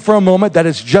 Don't think for a moment that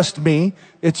it's just me.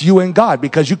 It's you and God,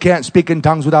 because you can't speak in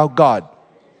tongues without God.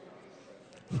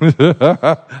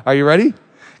 Are you ready?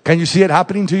 Can you see it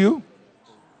happening to you?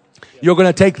 You're going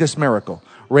to take this miracle.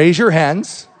 Raise your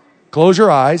hands. Close your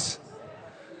eyes.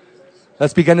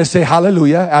 Let's begin to say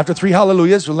hallelujah. After 3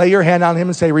 hallelujahs, lay your hand on him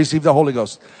and say, receive the Holy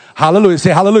Ghost. Hallelujah.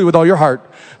 Say hallelujah with all your heart.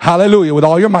 Hallelujah with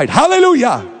all your might.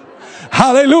 Hallelujah.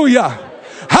 Hallelujah.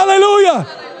 Hallelujah.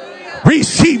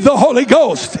 Receive the Holy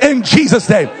Ghost in Jesus'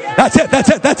 name. That's it.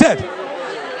 That's it. That's it.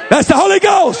 That's the Holy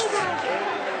Ghost.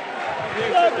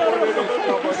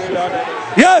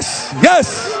 Yes.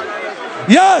 Yes.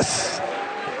 Yes.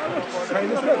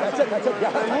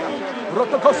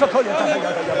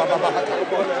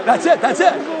 That's it. That's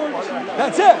it.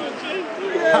 That's it.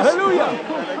 Hallelujah.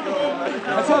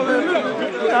 That's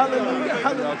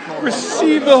Hallelujah.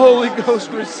 Receive the Holy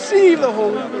Ghost. Receive the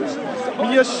Holy Ghost.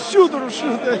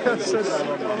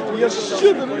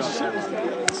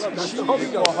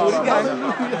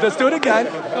 Let's do it again.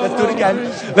 Let's do it again.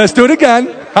 Let's do it again.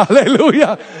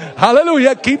 Hallelujah.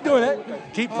 Hallelujah. Keep doing it.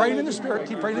 Keep praying in the Spirit.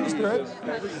 Keep praying in the Spirit.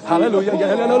 Hallelujah.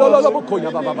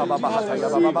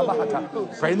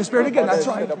 Pray in the Spirit again. That's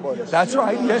right. That's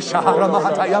right. Yes. You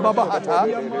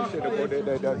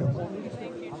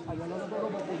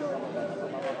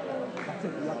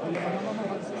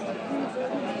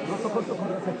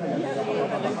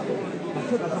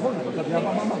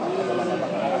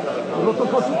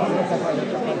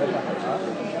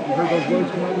heard those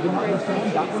words come out, you did not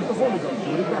understand? That was the Holy Ghost.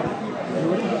 Do it again.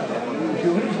 Do it again.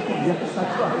 Do it again. Yes,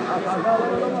 that's right.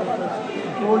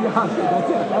 Oh, yeah, that's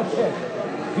it. That's it.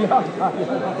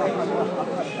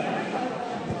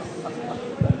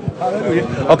 Hallelujah.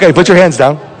 Okay, put your hands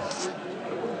down.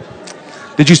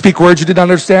 Did you speak words you didn't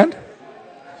understand?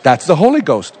 That's the Holy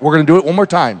Ghost. We're going to do it one more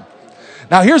time.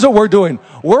 Now, here's what we're doing.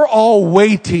 We're all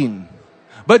waiting.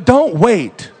 But don't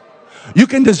wait. You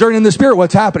can discern in the Spirit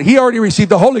what's happening. He already received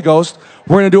the Holy Ghost.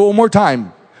 We're going to do it one more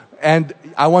time. And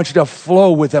I want you to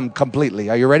flow with him completely.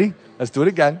 Are you ready? Let's do it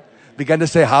again. Begin to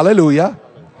say hallelujah.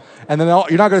 And then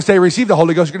you're not going to say receive the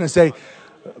Holy Ghost. You're going to say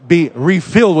be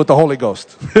refilled with the Holy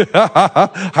Ghost.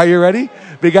 Are you ready?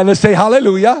 Begin to say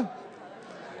hallelujah.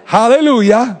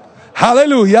 Hallelujah.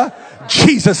 Hallelujah.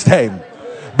 Jesus' name.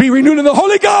 Be renewed in the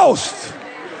Holy Ghost.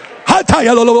 That's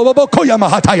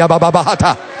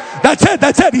it.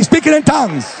 That's it. He's speaking in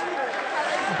tongues.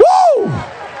 Woo!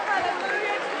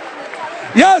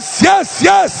 Yes, yes,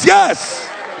 yes, yes.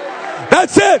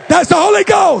 That's it. That's the Holy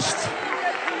Ghost.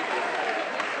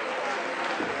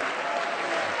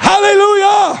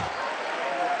 Hallelujah.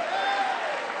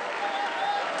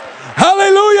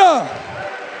 Hallelujah.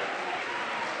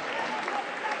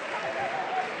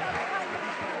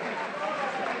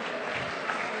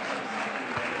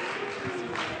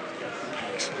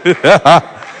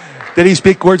 Did he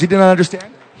speak words he didn't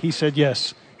understand? He said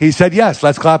yes. He said yes.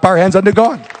 Let's clap our hands unto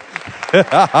God.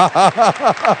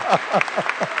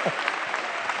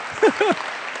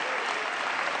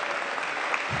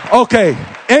 Okay,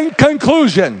 in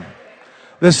conclusion,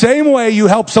 the same way you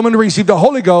help someone to receive the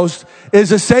Holy Ghost is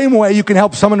the same way you can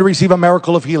help someone to receive a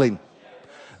miracle of healing.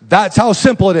 That's how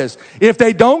simple it is. If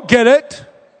they don't get it,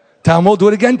 tell them we'll do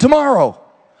it again tomorrow.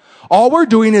 All we're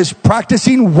doing is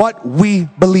practicing what we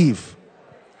believe.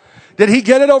 Did he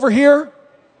get it over here?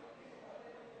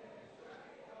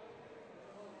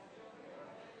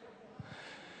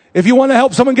 If you want to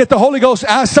help someone get the Holy Ghost,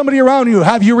 ask somebody around you,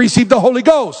 have you received the Holy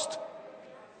Ghost?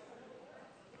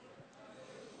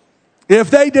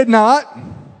 If they did not,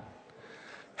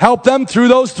 help them through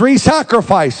those 3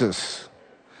 sacrifices.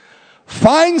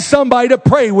 Find somebody to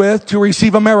pray with to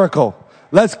receive a miracle.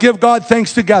 Let's give God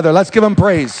thanks together. Let's give him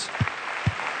praise.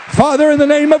 Father, in the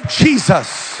name of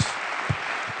Jesus,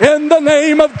 in the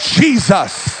name of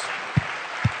Jesus,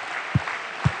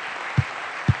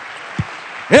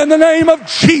 in the name of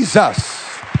Jesus,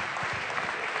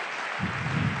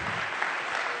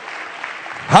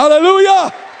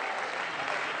 hallelujah.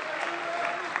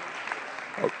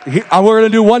 We're going to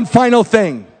do one final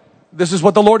thing. This is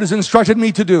what the Lord has instructed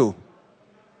me to do.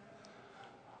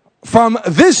 From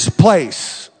this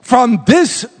place, from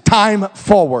this time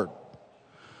forward,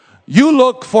 you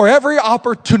look for every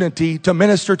opportunity to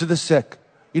minister to the sick.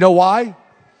 You know why?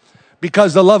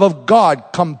 Because the love of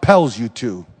God compels you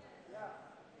to.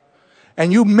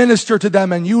 And you minister to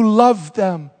them and you love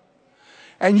them.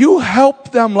 And you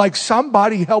help them like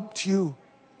somebody helped you.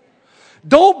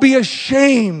 Don't be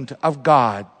ashamed of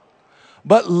God,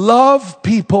 but love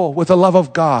people with the love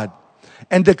of God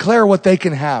and declare what they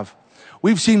can have.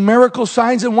 We've seen miracles,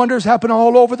 signs, and wonders happen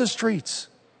all over the streets.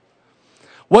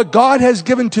 What God has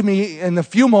given to me in a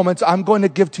few moments, I'm going to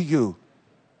give to you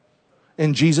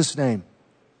in Jesus' name.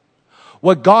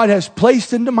 What God has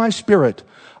placed into my spirit,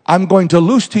 I'm going to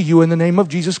loose to you in the name of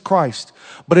Jesus Christ.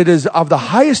 But it is of the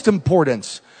highest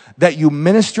importance that you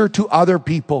minister to other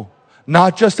people.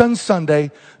 Not just on Sunday,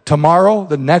 tomorrow,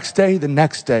 the next day, the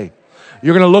next day.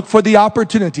 You're going to look for the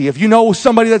opportunity. If you know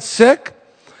somebody that's sick,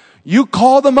 you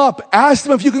call them up. Ask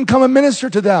them if you can come and minister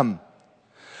to them.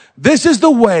 This is the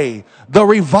way the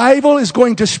revival is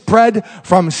going to spread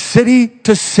from city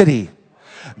to city.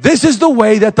 This is the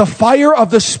way that the fire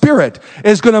of the Spirit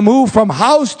is going to move from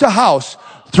house to house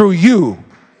through you.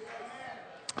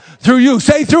 Through you.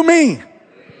 Say, through me.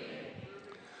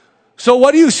 So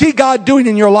what do you see God doing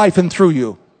in your life and through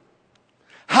you?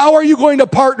 How are you going to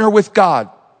partner with God?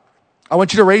 I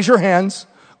want you to raise your hands,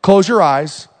 close your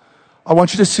eyes. I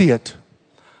want you to see it.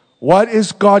 What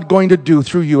is God going to do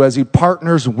through you as He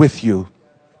partners with you?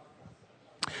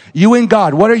 You and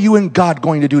God, what are you and God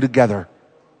going to do together?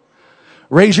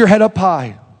 Raise your head up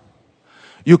high.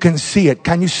 You can see it.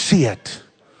 Can you see it?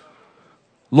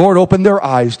 Lord, open their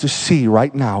eyes to see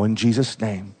right now in Jesus'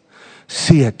 name.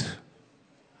 See it.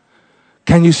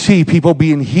 Can you see people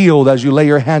being healed as you lay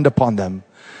your hand upon them?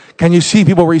 Can you see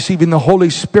people receiving the Holy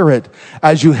Spirit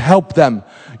as you help them?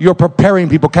 You're preparing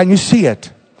people. Can you see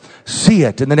it? See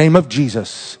it in the name of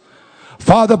Jesus.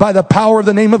 Father, by the power of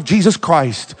the name of Jesus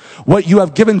Christ, what you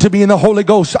have given to me in the Holy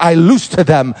Ghost, I loose to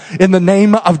them in the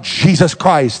name of Jesus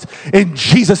Christ. In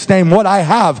Jesus' name, what I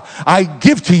have, I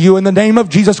give to you in the name of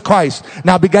Jesus Christ.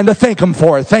 Now begin to thank Him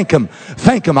for it. Thank Him.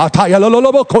 Thank Him. What I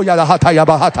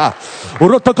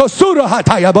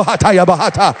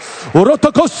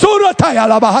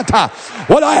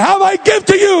have, I give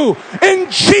to you in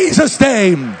Jesus'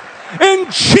 name. In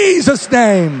Jesus'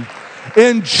 name.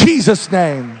 In Jesus'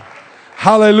 name.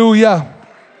 Hallelujah.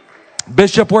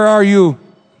 Bishop, where are you?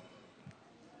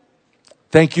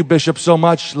 Thank you, Bishop, so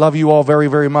much. Love you all very,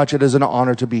 very much. It is an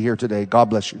honor to be here today.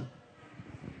 God bless you.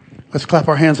 Let's clap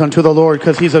our hands unto the Lord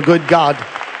because He's a good God.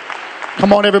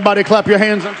 Come on, everybody, clap your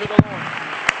hands unto the Lord.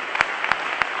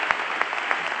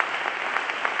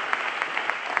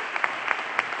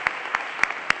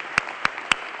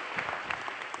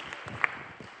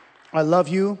 I love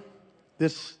you.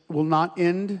 This will not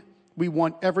end. We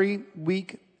want every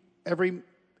week, every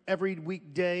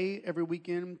weekday, every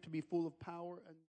weekend to be full of power.